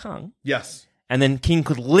spritzed his tongue, Yes. and then King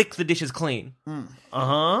could lick the dishes clean,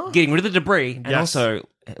 getting rid of the debris and Yes. also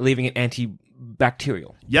leaving it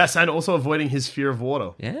antibacterial. Yes, and also avoiding his fear of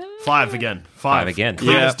water. Yeah. 5 again. 5. Five again.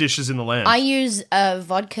 Cleanest Yeah. dishes in the land. I use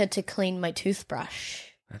vodka to clean my toothbrush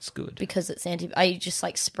That's good. because it's I just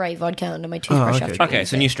like spray vodka under my toothbrush after Okay, I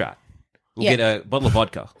so use new it. strat. We'll Yeah. get a bottle of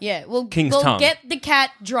vodka. Yeah, we'll King's tongue. get the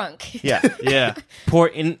cat drunk. Yeah. Yeah. Pour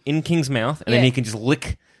it in King's mouth, and then Yeah. he can just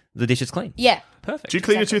lick the dishes clean. Yeah. Perfect. Do you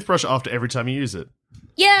clean your toothbrush after every time you use it?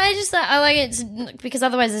 Yeah, I like it because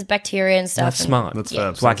otherwise there's bacteria and stuff. That's and- smart. That's Yeah. fair.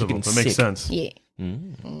 It's like you sensible. can That makes sick. sense. Yeah.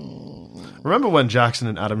 Remember when Jackson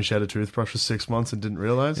and Adam shared a toothbrush for 6 months and didn't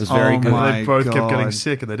realize? It was very Oh good. my- They both kept getting God.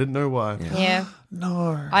 sick and they didn't know why. Yeah.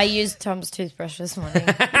 No. I used Tom's toothbrush this morning.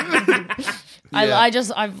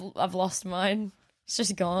 I've lost mine. It's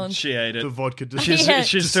just gone. She ate The it. vodka She's, Yeah.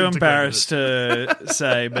 she's too embarrassed to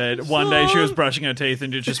say, but one day she was brushing her teeth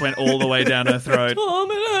and it just went all the way down her throat.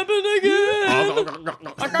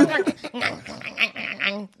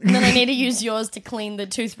 And then I need to use yours to clean the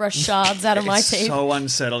toothbrush shards out of my It's teeth. so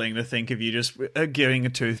unsettling to think of you just giving a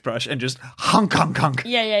toothbrush and just hunk, hunk, hunk.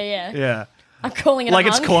 Yeah. Yeah. I'm calling it Like a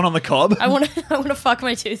it's hunk. corn on the cob. I want to fuck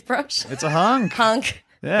my toothbrush. It's a hunk. Hunk.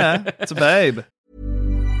 Yeah, it's a babe.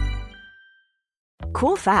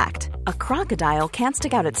 Cool fact, a crocodile can't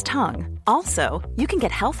stick out its tongue. Also, you can get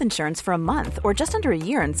health insurance for a month or just under a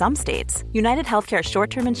year in some states. United Healthcare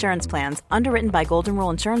short-term insurance plans, underwritten by Golden Rule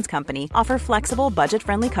Insurance Company, offer flexible,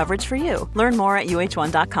 budget-friendly coverage for you. Learn more at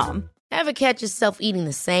uh1.com. Ever catch yourself eating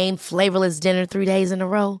the same flavorless dinner 3 days in a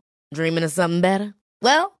row? Dreaming of something better?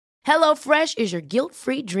 Well, HelloFresh is your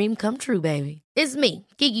guilt-free dream come true, baby. It's me,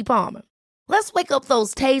 Keke Palmer. Let's wake up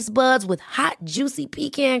those taste buds with hot, juicy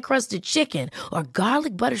pecan-crusted chicken or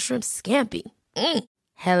garlic butter shrimp scampi.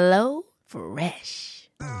 Hello Fresh.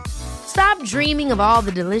 Stop dreaming of all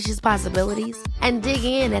the delicious possibilities and dig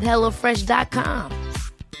in at HelloFresh.com.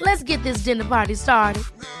 Let's get this dinner party started.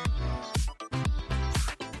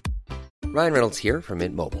 Ryan Reynolds here from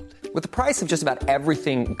Mint Mobile. With the price of just about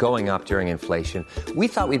everything going up during inflation, we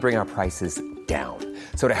thought we'd bring our prices down.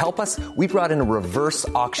 So to help us, we brought in a reverse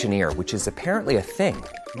auctioneer, which is apparently a thing.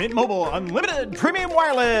 Mint Mobile Unlimited Premium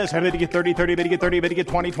Wireless. How to get 30, 30, bit to get 30, bit to get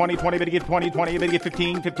 20, 20, 20, bit to get 20, 20, bit to get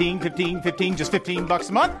 15, 15, 15, 15, just $15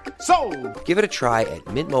 a month? Sold! Give it a try at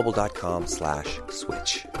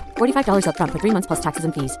mintmobile.com/switch. $45 up front for 3 months plus taxes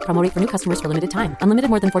and fees. Promo rate for new customers for limited time. Unlimited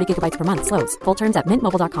more than 40 gigabytes per month. Slows full terms at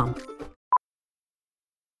mintmobile.com.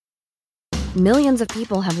 Millions of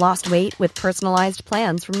people have lost weight with personalized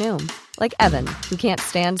plans from Noom. Like Evan, who can't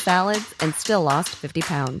stand salads and still lost 50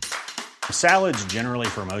 pounds. Salads generally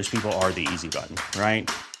for most people are the easy button, right?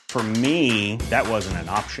 For me, that wasn't an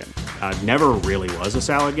option. I never really was a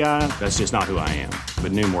salad guy. That's just not who I am.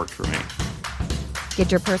 But Noom worked for me.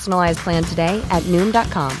 Get your personalized plan today at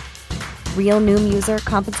Noom.com. Real Noom user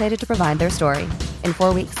compensated to provide their story. In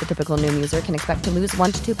 4 weeks, the typical Noom user can expect to lose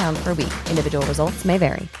 1 to 2 pounds per week. Individual results may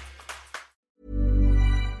vary.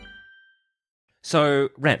 So,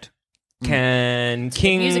 Rent. Can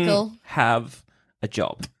King musical. have a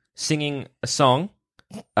job singing a song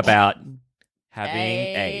about having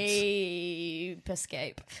AIDS?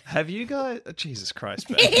 Escape. Have you guys... Jesus Christ,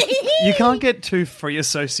 man. You can't get 2 free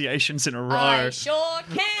associations in a row. I sure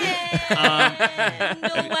can.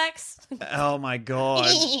 No wax. Oh my god,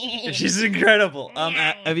 she's incredible.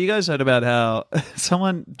 Have you guys heard about how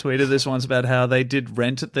someone tweeted this once about how they did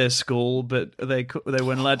Rent at their school, but they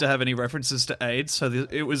weren't allowed to have any references to AIDS, so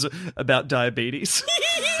it was about diabetes.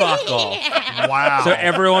 Fuck off! Wow. So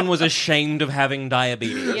everyone was ashamed of having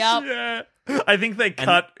diabetes. Yep. Yeah, I think they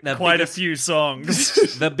cut quite a few songs.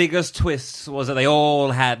 The biggest twist was that they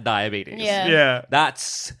all had diabetes. Yeah. Yeah,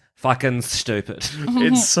 That's fucking stupid.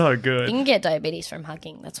 it's so You good. can get diabetes from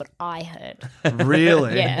hugging. That's what I heard.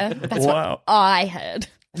 Really? Yeah. That's Wow. what I heard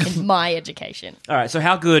in my education. All right, so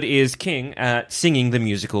how good is King at singing the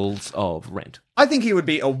musicals of Rent? I think he would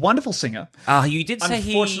be a wonderful singer. You did say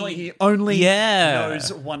Unfortunately, he only Yeah.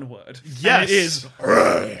 knows one word. Yes. And it is.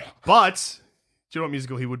 But, do you know what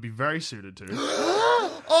musical he would be very suited to?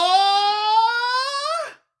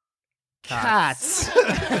 Cats.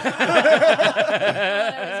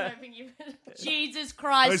 Jesus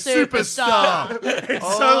Christ, A superstar.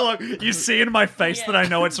 It's so long. You see in my face that I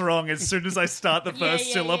know it's wrong as soon as I start the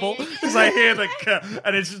first syllable. Because I hear the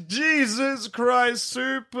and it's Jesus Christ,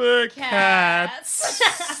 super cats.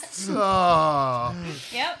 Oh.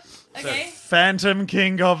 Yep. Okay. Phantom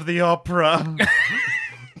King of the Opera.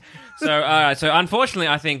 So, all right. So, unfortunately,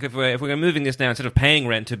 I think if we're moving this now instead of paying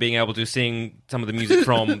Rent to being able to sing some of the music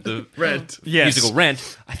from the Rent. Yes. musical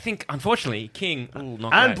Rent, I think unfortunately King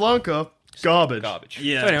not And great. Blanca, garbage.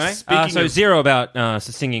 Yeah. So anyway, Speaking so of- 0 about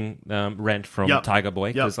singing Rent from Yep. Tiger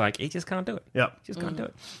Boy because Yep. he just can't do it. Yep. He just can't do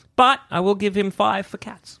it. But I will give him 5 for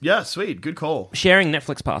Cats. Yeah, sweet. Good call. Sharing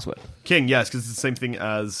Netflix password. King, yes, because it's the same thing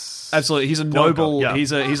as... Absolutely. He's a Blanca, noble, yeah.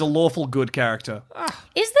 he's a lawful good character.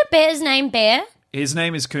 Is the bear's name Bear? His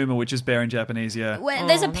name is Kuma, which is bear in Japanese, yeah. Well,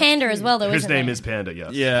 there's a panda as well, though, His isn't name there? is Panda,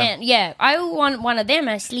 yes. Yeah. Yeah, I want one of them.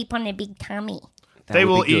 I sleep on their big tummy. That They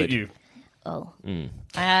would will be eat good. you. Oh.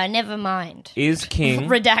 Never mind. Is King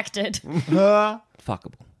Redacted.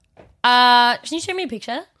 fuckable? Can you show me a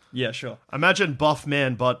picture? Yeah, sure. Imagine buff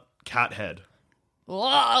man, but cat head.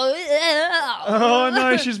 Oh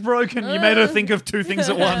no, she's broken. You made her think of 2 things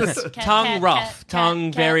at once. Tongue rough.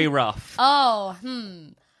 Tongue very rough. Oh,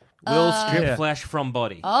 Will strip Yeah. flesh from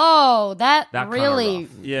body. Oh, that That kinda really, rough.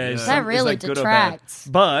 Yeah, is that really good or bad? detracts.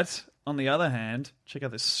 But on the other hand, check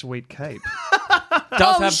out this sweet cape.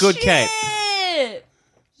 Does have good cape. Shit!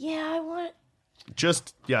 Yeah, I want.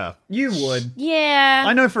 Just, yeah. You would. Yeah,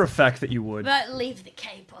 I know for a fact that you would. but leave the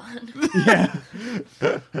cape on.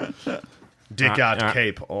 Dick out alright.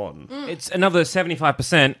 cape on. It's another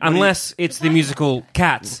 75%. Unless it's the musical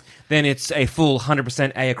Cats, then it's a full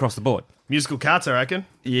 100% A across the board. Musical cats, I reckon.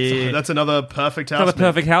 Yeah. That's another perfect house. Another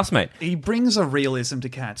perfect housemate. He brings a realism to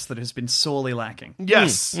Cats that has been sorely lacking.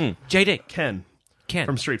 Yes. JD. Ken. Ken.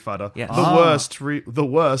 from Street Fighter. Yes. The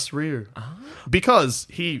worst Ryu. Because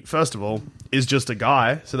he, first of all, is just a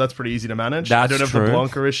guy, so that's pretty easy to manage. I That's don't have true. the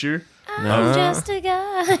Blanca issue. I'm just a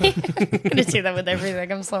guy. I'm gonna do that with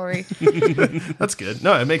everything. I'm sorry. That's good.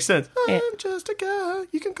 No, it makes sense. Yeah. I'm just a guy.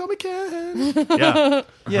 You can call me Ken. Yeah.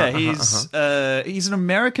 Yeah, he's an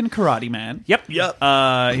American karate man. Yep. He's Do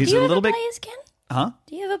a you little ever bit. play as Ken? Huh?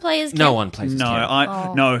 Do you ever play as Ken? No one plays as No,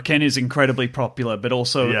 Ken. no. Ken is incredibly popular, but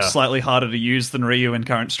also Yeah. slightly harder to use than Ryu in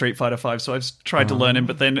current Street Fighter V. So I've tried to learn him,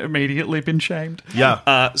 but then immediately been shamed.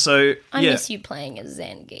 Yeah. So I yeah, miss you playing as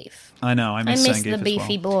Zangief. I know. I I miss miss Zangief the as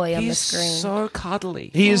beefy well. boy on the He's screen. so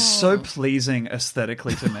cuddly. He is so pleasing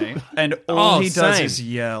aesthetically to me, and all Oh, he does same. is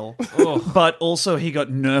yell. But also, he got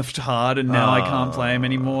nerfed hard, and now I can't play him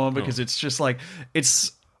anymore because it's just like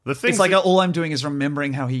it's. The things It's like that- all I'm doing is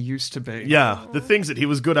remembering how he used to be. Yeah, the things that he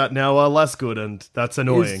was good at now are less good, and that's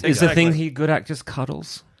annoying. Is the thing he good at just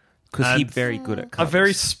cuddles? Because he's very good at A cuddles.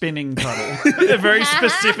 very spinning cuddle. A very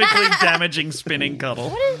specifically damaging spinning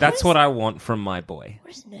cuddle. That's what I want from my boy.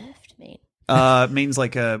 What does nerfed mean? Means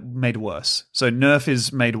like made worse. So nerf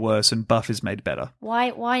is made worse and buff is made better. Why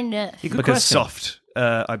nerf? Good Because question. soft,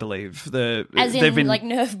 I believe. As they've in, been, like,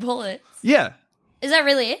 nerf bullets? Yeah, Is that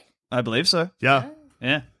really it? I believe so. Yeah.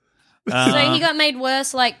 Yeah. So he got made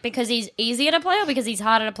worse, like, because he's easier to play or because he's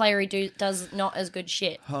harder to play or he does not as good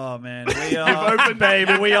shit? Oh man, we are,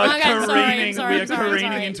 baby, we are Okay, I'm careening. sorry, we are I'm sorry,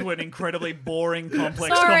 careening sorry. into an incredibly boring,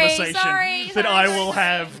 complex Sorry, conversation sorry, that I will sorry.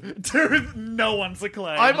 have to no one's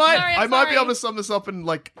acclaim. I might, sorry, I I'm might be sorry. able to sum this up in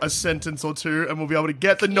like a sentence or two, and we'll be able to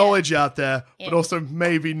get the knowledge out there, but also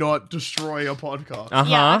maybe not destroy a podcast.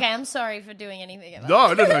 Yeah, okay, I'm sorry for doing anything about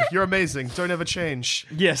No, no, no, you're amazing. Don't ever change.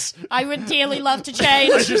 Yes, I would dearly love to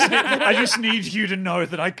change. I just need you to know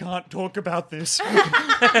that I can't talk about this.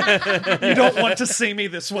 You don't want to see me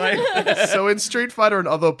this way. So in Street Fighter and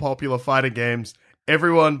other popular fighting games,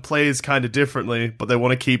 everyone plays kind of differently, but they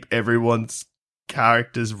want to keep everyone's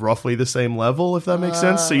characters roughly the same level, if that makes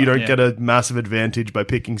sense. So you don't Yeah. get a massive advantage by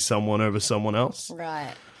picking someone over someone else.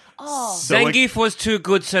 Right. Oh. So, like- Zangief was too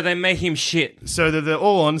good, so they made him shit. so that they're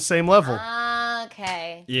all on the same level,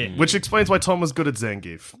 Okay. Yeah. which explains why Tom was good at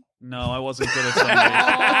Zangief. No, I wasn't good at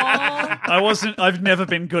Zangief. I wasn't. I've never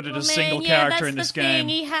been good at a single character in this game.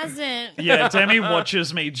 He hasn't. Yeah, Demi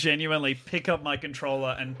watches me genuinely pick up my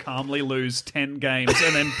controller and calmly lose 10 games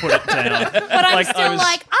and then put it down. But I'm Like, still I was-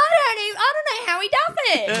 like, I don't know how he does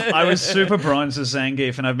it. I was super bronze as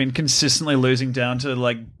Zangief, and I've been consistently losing down to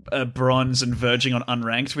like bronze and verging on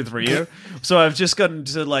unranked with Ryu. So I've just gotten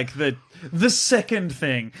to like the second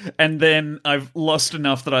thing, and then I've lost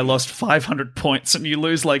enough that I lost 500 points, and you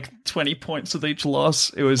lose like 20 points with each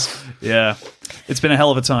loss. It was, yeah, it's been a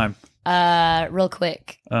hell of a time. Real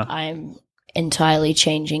quick, I'm entirely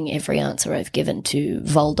changing every answer I've given to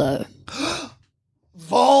Voldo.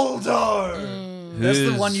 Voldo! That's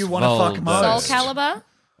the one you want to fuck Voldo? most. Soul Calibur?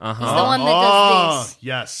 Uh-huh. He's the one that does this.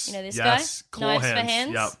 Yes. You know this yes. guy? Claw Knives for hands.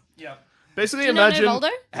 hands? Yep. Yeah. Basically, Do you not imagine. know Voldo?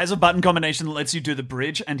 Has a button combination that lets you do the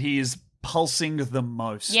bridge, and he is pulsing the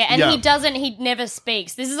most. Yeah, and Yeah. he never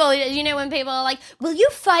speaks. This is all, you know, when people are like, will you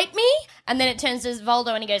fight me? And then it turns to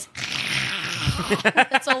Voldo and he goes,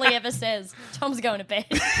 that's all he ever says. Tom's going to bed.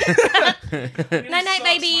 Night-night,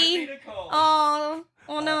 baby. Oh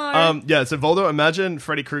no. Yeah, so Voldo, imagine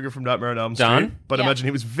Freddy Krueger from Nightmare on Elm Street, Done. but Yeah. imagine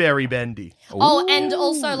he was very bendy. Oh, and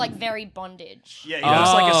also like very bondage. Yeah, he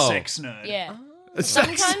looks like a Oh. sex nerd. Yeah.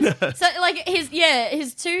 Sometimes, so like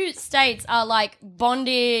his two states are like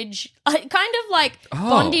bondage, kind of like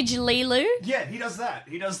bondage Lilu. Yeah, he does that.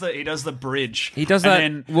 He does the bridge. He does And that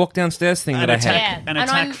then walk downstairs thing an that I attack, had. Yeah. an And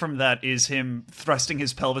attack I'm- from that is him thrusting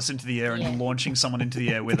his pelvis into the air and Yeah. launching someone into the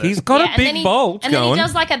air with it. He's got Yeah, a and then big bolt and going. then he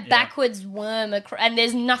does like a backwards worm, and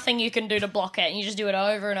there's nothing you can do to block it, and you just do it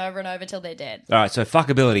over and over and over till they're dead. All right, so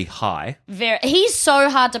fuckability high. He's so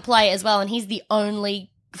hard to play as well, and he's the only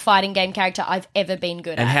fighting game character I've ever been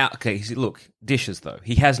good And at. how? Okay, look, dishes though.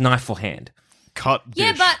 He has knife for hand. Cut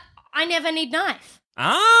Yeah, dish. but I never need knife.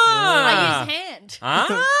 Ah, I use hand.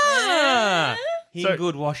 Ah, he So-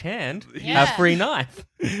 good wash hand. Yeah. A free knife.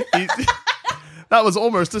 That was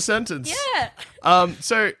almost a sentence. Yeah.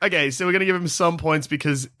 So we're gonna give him some points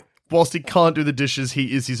because whilst he can't do the dishes,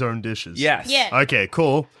 he is his own dishes. Yes. Yeah. Okay,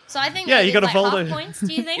 cool. So I think Yeah, maybe you got a it's like Voldo. half points,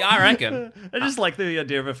 do you think? Yeah, I reckon. I just like the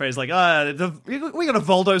idea of a phrase like, we got a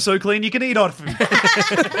Voldo so clean you can eat off him.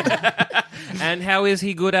 And how is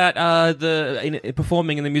he good at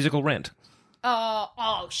performing in the musical Rent?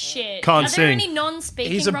 Oh shit. Can't Are there sing. any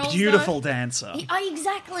non-speaking He's a roles, beautiful though? dancer.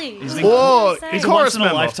 Exactly. He's That's an- what I Oh, was gonna he's say. a chorus once in a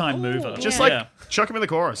member. lifetime mover. Just Yeah. like chuck him in the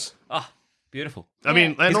chorus. Beautiful. I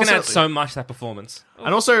mean, and He's going to also, add so much to that performance.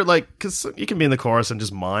 and also, like, because you can be in the chorus and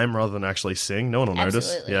just mime rather than actually sing. No one will notice.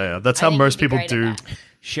 Absolutely. Yeah. That's I how think most he'd be people great at do. that.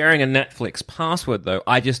 Sharing a Netflix password, though,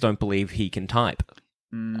 I just don't believe he can type.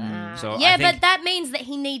 So Yeah, I think but that means that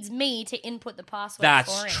he needs me to input the password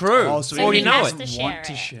that's for him. true. Oh, so So Or he you know has it. to share want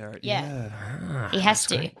to it. share it. Yeah. He has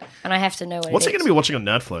to. And I have to know what What's it he going is. to be watching on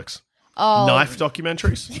Netflix? Oh, Knife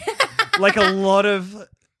documentaries? Like a lot of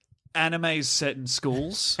animes set in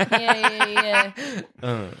schools. yeah.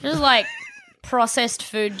 Just like processed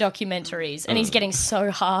food documentaries, and he's getting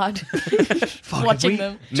so hard watching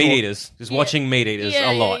them. Meat eaters. Just watching meat eaters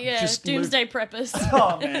a lot. Yeah. Just Doomsday Preppers.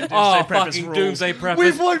 Oh, man. Oh, Preppers fucking rules. Doomsday Preppers.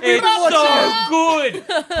 We've watched It's so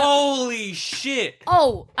good. Holy shit.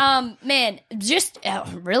 Oh, man, just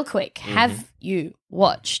real quick, have you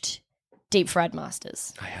watched Deep Fried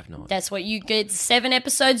Masters? I have not. That's what you get. 7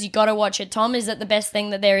 episodes. You got to watch it. Tom, is it the best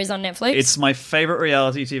thing that there is on Netflix? It's my favorite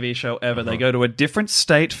reality TV show ever. They go to a different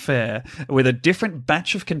state fair with a different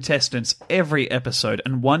batch of contestants every episode,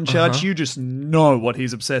 and one judge, you just know what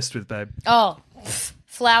he's obsessed with, babe.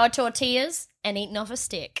 Flour tortillas and eating off a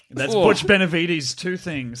stick. That's Butch Benavides' 2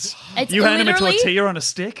 things. It's You hand him a literally- tortilla on a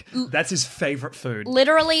stick, that's his favorite food.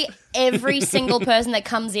 Literally every single person that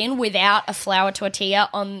comes in without a flour tortilla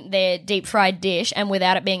on their deep fried dish and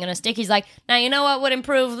without it being on a stick, he's like, now you know what would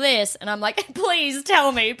improve this? And I'm like, please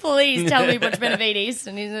tell me, Butch Benavides.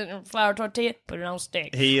 And he's a flour tortilla, put it on a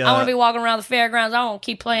stick. I want to be walking around the fairgrounds. I want to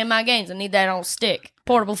keep playing my games. I need that on a stick.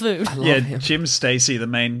 Portable food. Jim Stacey, the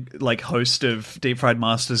main host of Deep Fried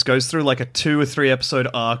Masters, goes through like a 2 or 3 episode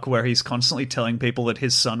arc where he's constantly telling people that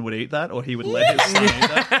his son would eat that, or he would let his son eat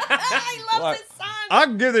that. I love this song. I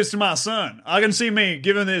can give this to my son. I can see me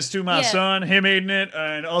giving this to my son, him eating it,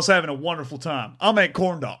 and us having a wonderful time. I'll make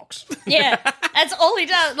corn dogs. Yeah, that's all he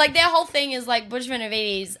does. Like, their whole thing is like Butch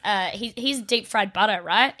Benavides, he's deep fried butter,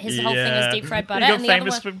 right? His whole thing is deep fried butter. He got And the other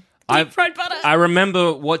famous one, for... deep fried butter. I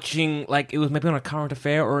remember watching, like, it was maybe on a current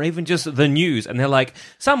affair or even just the news, and they're like,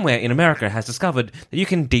 somewhere in America has discovered that you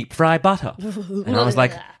can deep fry butter. And I was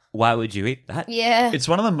like, why would you eat that? Yeah. It's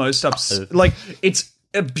one of the most it's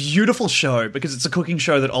a beautiful show because it's a cooking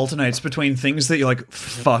show that alternates between things that you're like,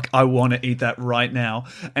 fuck, I want to eat that right now,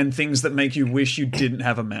 and things that make you wish you didn't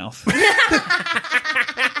have a mouth.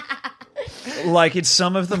 Like, it's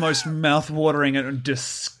some of the most mouth-watering and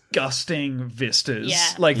disgusting vistas.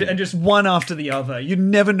 Yeah. And just one after the other. You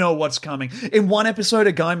never know what's coming. In one episode,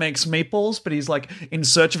 a guy makes meatballs, but he's like in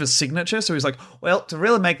search of a signature. So he's like, well, to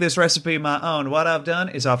really make this recipe my own, what I've done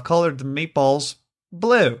is I've colored the meatballs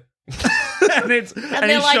blue. and they're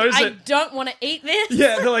he like, shows I it. don't want to eat this.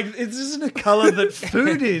 Yeah, they're like, this isn't a color that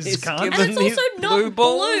food is, cunt. And it's also not blue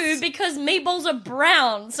balls? blue because meatballs are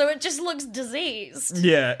brown, so it just looks diseased.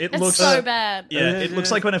 Yeah, it It's looks so bad. Yeah, it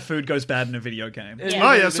looks like when a food goes bad in a video game. Yeah.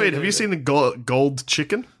 Oh, yeah, sweet. Have you seen the gold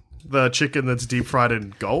chicken? The chicken that's deep fried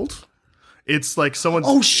in gold? It's like someone's...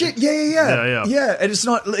 Oh shit! Yeah. Yeah. And it's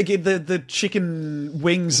not like the chicken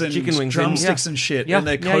wings and Chicken wings drumsticks and- and shit, Yeah. and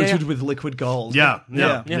they're Yeah, coated yeah. with liquid gold. Yeah. fucked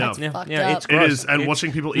it's up. It gross. is, and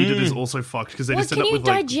watching people eat it is also fucked because they What, just end can up you with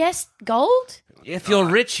like... digest gold? If you're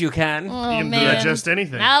rich, you can. Oh, You can man. digest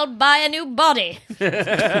anything. I'll buy a new body.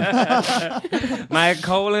 My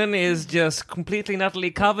colon is just completely and utterly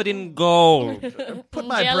covered in gold. Put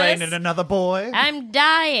my Jealous? brain in another boy. I'm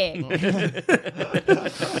dying.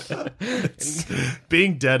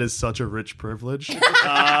 Being dead is such a rich privilege.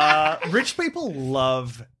 Rich people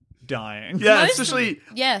love dying. Yeah, Most- especially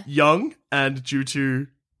Yeah. young and due to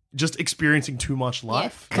just experiencing too much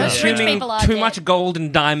life. Most rich Consuming people are too dead. much gold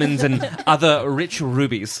and diamonds and other rich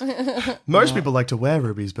rubies. Most people like to wear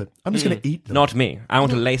rubies, but I'm just going to eat them. Not me. I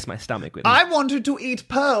want to lace my stomach with them. I wanted to eat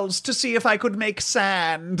pearls to see if I could make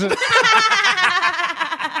sand.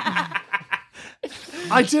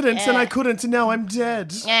 I didn't, and I couldn't, and now I'm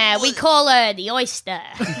dead. Yeah, we call her the oyster.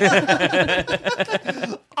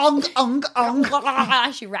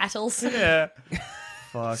 She rattles. Yeah.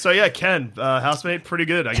 So yeah, Ken, housemate, pretty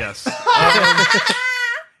good, I guess.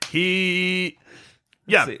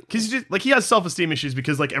 Yeah, because he has self-esteem issues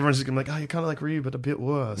because like everyone's just gonna be like, oh, you're kind of like Ryu, but a bit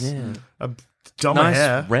worse. Yeah, dumber nice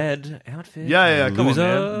hair. red outfit. Yeah, come Loser.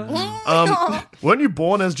 on, man. Weren't you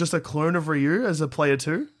born as just a clone of Ryu as a player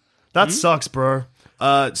too? That sucks, bro.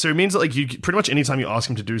 So it means that like you pretty much anytime you ask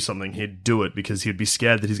him to do something, he'd do it because he'd be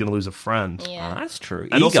scared that he's going to lose a friend. Yeah. Oh, that's true.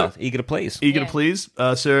 And Eager. also- Eager to please. Eager to please.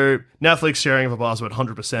 So Netflix sharing of a password,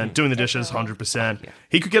 100%. Doing the dishes, 100%.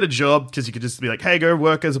 He could get a job because he could just be like, hey, go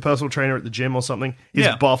work as a personal trainer at the gym or something. He's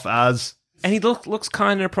Yeah. buff as. And he looks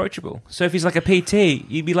kind and approachable. So if he's like a PT,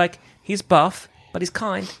 you'd be like, he's buff, but he's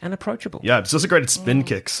kind and approachable. Yeah, he's also great at spin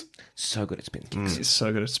kicks. So good at spin kicks. He's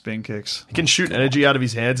so good at spin kicks. He can shoot energy out of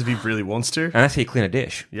his hands if he really wants to. And that's how you clean a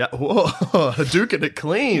dish. Yeah. Whoa. Hadouken it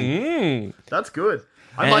clean. That's good.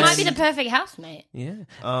 He might be the perfect housemate. Yeah.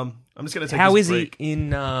 I'm just going to take How this is break. he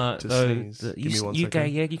in sneeze. Give me one UK?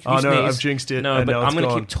 second. Yeah, you can Oh, you no, sneeze. I've jinxed it, No, and but now I'm it's going to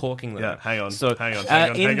gone. keep talking though. Yeah, hang on. So, hang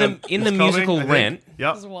on. in the It's musical coming, I Rent, think.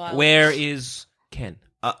 Yep. where is Ken?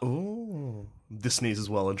 The sneeze is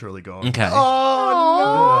well and truly gone. Okay.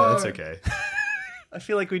 Oh, no. That's okay. I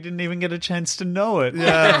feel like we didn't even get a chance to know it.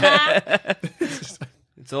 Yeah.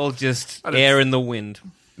 It's all just air in the wind.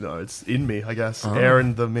 No, it's in me, I guess. Air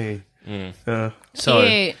in the me. So,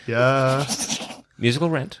 Cute. Yeah. musical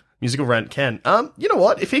Rent. Musical Rant Ken. You know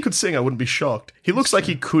what? If he could sing, I wouldn't be shocked. He looks like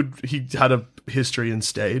he had a history in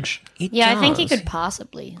stage. I think he could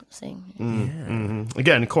possibly sing.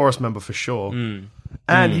 Again, chorus member for sure.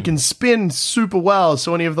 And he can spin super well.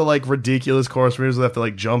 So any of the like ridiculous chorus members will have to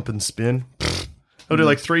like jump and spin. He'll do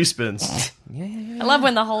like 3 spins. I love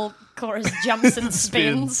when the whole chorus jumps and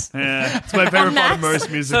spins. Yeah. It's my favorite part of most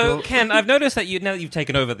musical. So, Ken, I've noticed that now that you've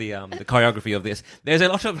taken over the choreography of this, there's a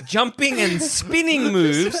lot of jumping and spinning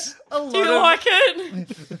moves. Do you like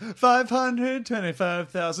it?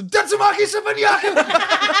 525,000 Tatsumaki Sabanyaku!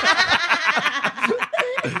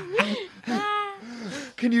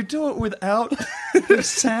 Can you do it without the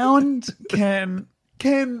sound? Ken,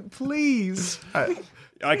 please.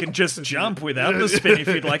 I can just jump without the spin if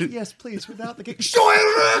you'd like. Yes, please, without the kick.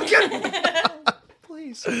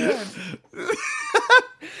 Please, Ken.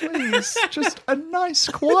 Please, just a nice,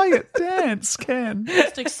 quiet dance, Ken.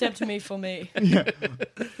 Just accept me for me. Yeah.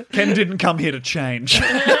 Ken didn't come here to change.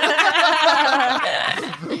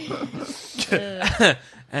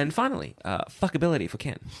 And finally, fuckability for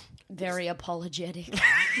Ken. Very apologetic.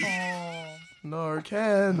 No,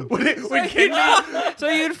 Ken. So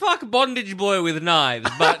you'd fuck Bondage Boy with knives,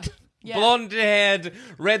 but blonde-haired,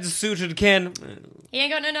 red-suited Ken... He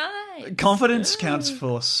ain't got no knife. Confidence counts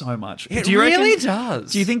for so much. It Do you really reckon,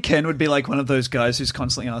 does. Do you think Ken would be like one of those guys who's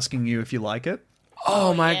constantly asking you if you like it?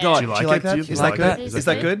 Oh my god! Do you like Do you like it? that? Do you Is like that good? it? Is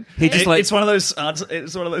that good? He just like- it's one of those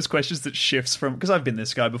it's one of those questions that shifts from, because I've been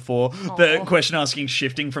this guy before. The question asking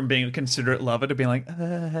shifting from being a considerate lover to being like, you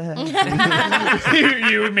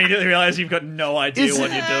immediately realize you've got no idea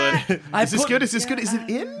what you're doing. Is this good? Is this good? Is it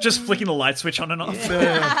in? Just flicking the light switch on and off. Do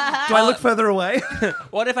I look further away?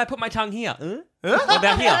 What if I put my tongue here? What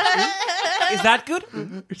about here? Is that good?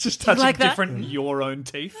 It's just touching like that? different your own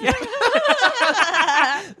teeth.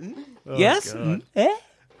 Yes. God.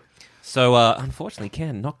 So, unfortunately,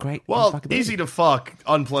 Ken, not great. on Well, fuckability. easy to fuck,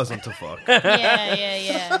 unpleasant to fuck.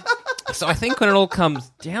 Yeah. So I think when it all comes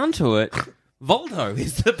down to it, Voldo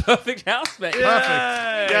is the perfect housemate.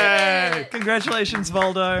 Perfect. Yay. Congratulations,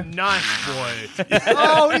 Voldo. Nice boy.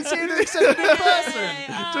 Oh, he's here to accept it in person.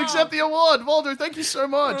 To accept the award. Voldo, thank you so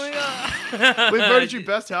much. We've voted you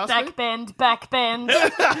best housemate. Backbend.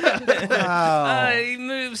 He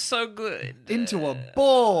moves so good. Into a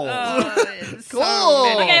ball. Cool.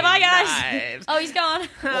 Okay, bye guys. Knives. Oh, he's gone.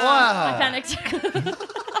 Wow. I panicked.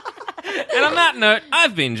 And on that note,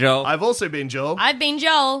 I've been Joel. I've also been Joel. I've been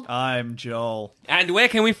Joel. I'm Joel. And where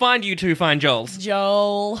can we find you two fine Joels?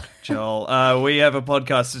 Joel. We have a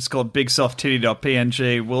podcast. It's called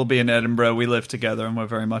BigSoftTitty.png. We'll be in Edinburgh. We live together and we're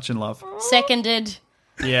very much in love. Seconded.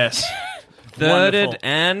 Yes. Thirded Wonderful.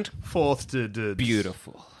 and Fourth to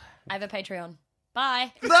beautiful. I have a Patreon.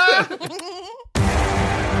 Bye.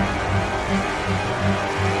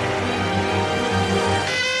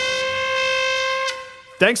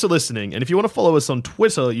 Thanks for listening. And if you want to follow us on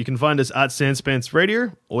Twitter, you can find us at Sanspants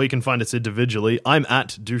Radio, or you can find us individually. I'm at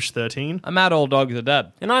Douche13. I'm at Old Dog the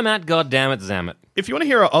Dad. And I'm at Goddammit If you want to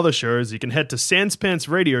hear our other shows, you can head to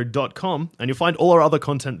sanspantsradio.com and you'll find all our other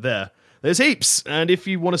content there. There's heaps. And if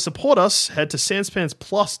you want to support us, head to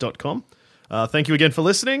sanspantsplus.com. Thank you again for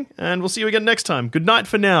listening, and we'll see you again next time. Good night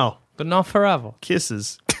for now. But not forever.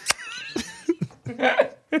 Kisses.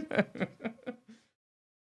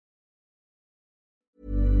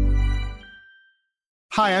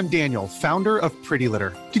 Hi, I'm Daniel, founder of Pretty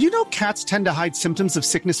Litter. Did you know cats tend to hide symptoms of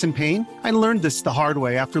sickness and pain? I learned this the hard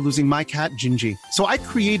way after losing my cat, Gingy. So I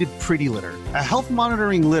created Pretty Litter, a health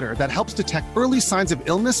monitoring litter that helps detect early signs of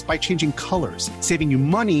illness by changing colors, saving you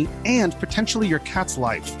money and potentially your cat's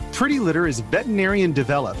life. Pretty Litter is veterinarian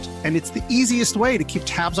developed, and it's the easiest way to keep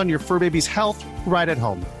tabs on your fur baby's health right at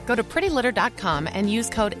home. Go to prettylitter.com and use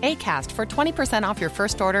code ACAST for 20% off your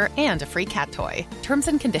first order and a free cat toy. Terms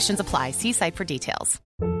and conditions apply. See site for details.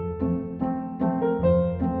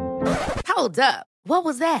 Hold up. What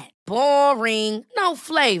was that? Boring. No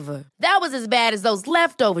flavor. That was as bad as those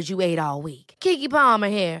leftovers you ate all week. Keke Palmer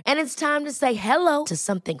here, and it's time to say hello to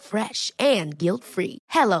something fresh and guilt-free.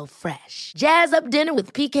 Hello Fresh. Jazz up dinner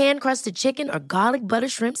with pecan-crusted chicken or garlic butter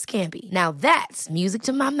shrimp scampi. Now that's music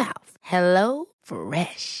to my mouth. Hello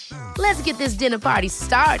Fresh. Let's get this dinner party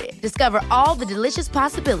started. Discover all the delicious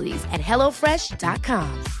possibilities at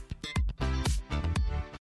HelloFresh.com.